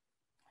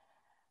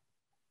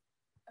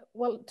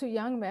 Well, to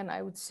young men,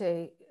 I would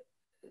say,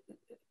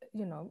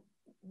 you know,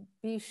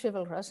 be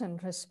chivalrous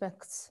and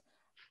respect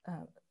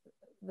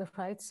the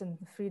rights and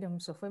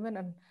freedoms of women.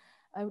 And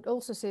I would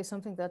also say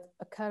something that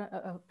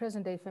a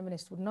present-day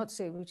feminist would not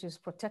say, which is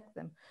protect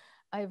them.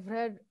 I've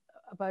read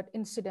about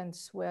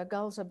incidents where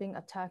girls are being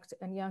attacked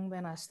and young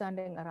men are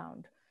standing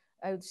around.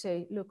 I would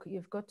say, look,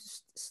 you've got to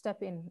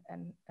step in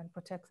and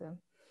protect them.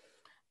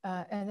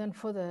 And then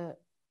for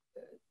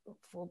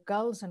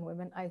girls and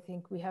women, I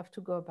think we have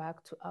to go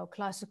back to our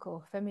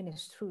classical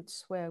feminist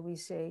roots, where we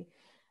say,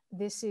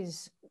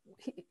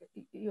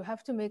 you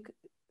have to make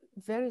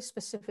very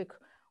specific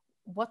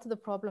what the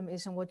problem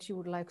is and what you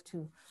would like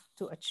to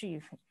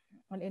achieve.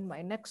 And in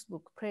my next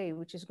book, Pray,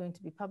 which is going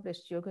to be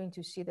published, you're going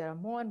to see there are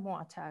more and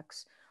more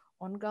attacks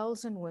on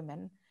girls and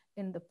women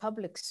in the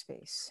public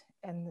space.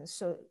 And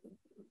so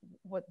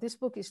what this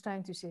book is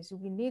trying to say is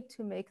we need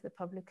to make the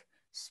public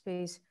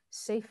space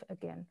safe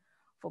again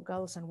for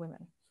girls and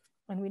women.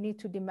 And we need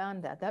to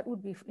demand that. That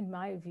would be, in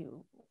my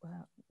view,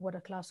 what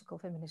a classical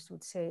feminist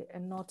would say,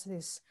 and not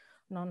this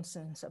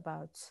nonsense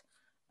about,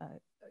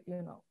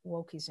 you know,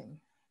 wokeism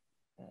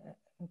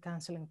and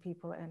canceling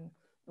people and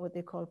what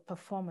they call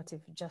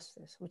performative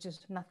justice, which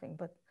is nothing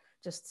but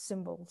just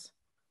symbols.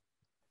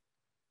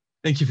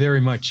 Thank you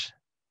very much.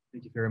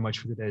 Thank you very much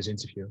for today's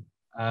interview.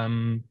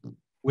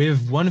 We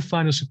have one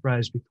final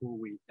surprise before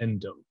we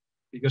end, though,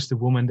 because the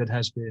woman that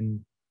has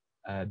been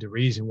the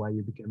reason why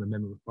you became a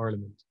member of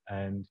parliament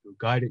and who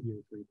guided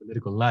you through your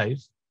political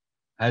life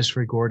has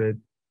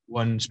recorded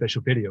one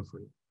special video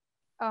for you.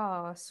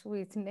 Oh,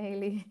 sweet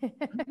Nelly.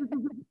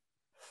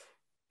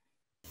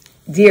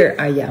 Dear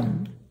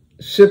Ayaan,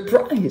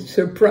 surprise,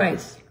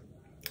 surprise.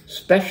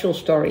 Special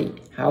story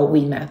how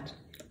we met.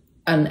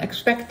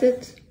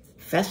 Unexpected,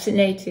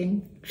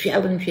 fascinating,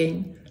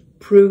 challenging,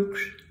 proves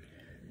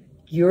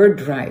your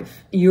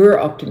drive, your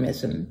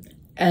optimism,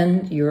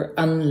 and your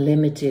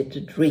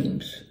unlimited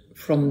dreams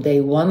from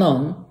day one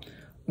on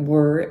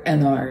were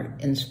and are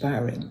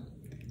inspiring.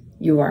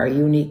 You are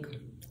unique,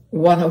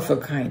 one of a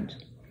kind,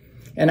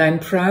 and I'm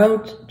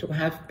proud to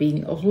have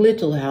been of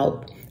little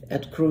help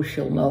at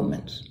crucial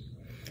moments.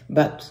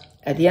 But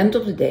at the end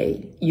of the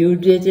day, you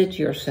did it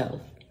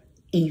yourself,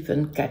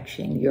 even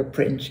catching your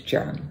Prince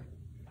charm.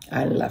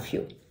 I love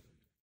you.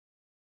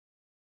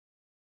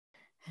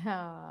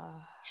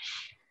 Ah,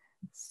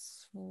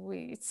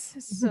 sweet,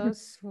 so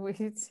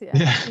sweet. Yeah,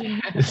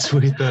 it's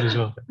sweet that as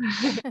well.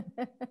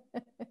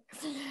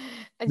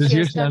 And she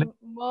has done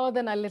more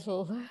than a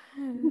little.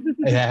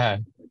 Yeah,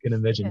 I can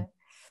imagine.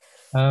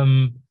 Yeah.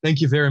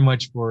 Thank you very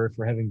much for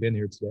having been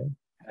here today.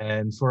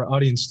 And for our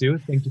audience too,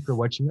 thank you for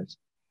watching us.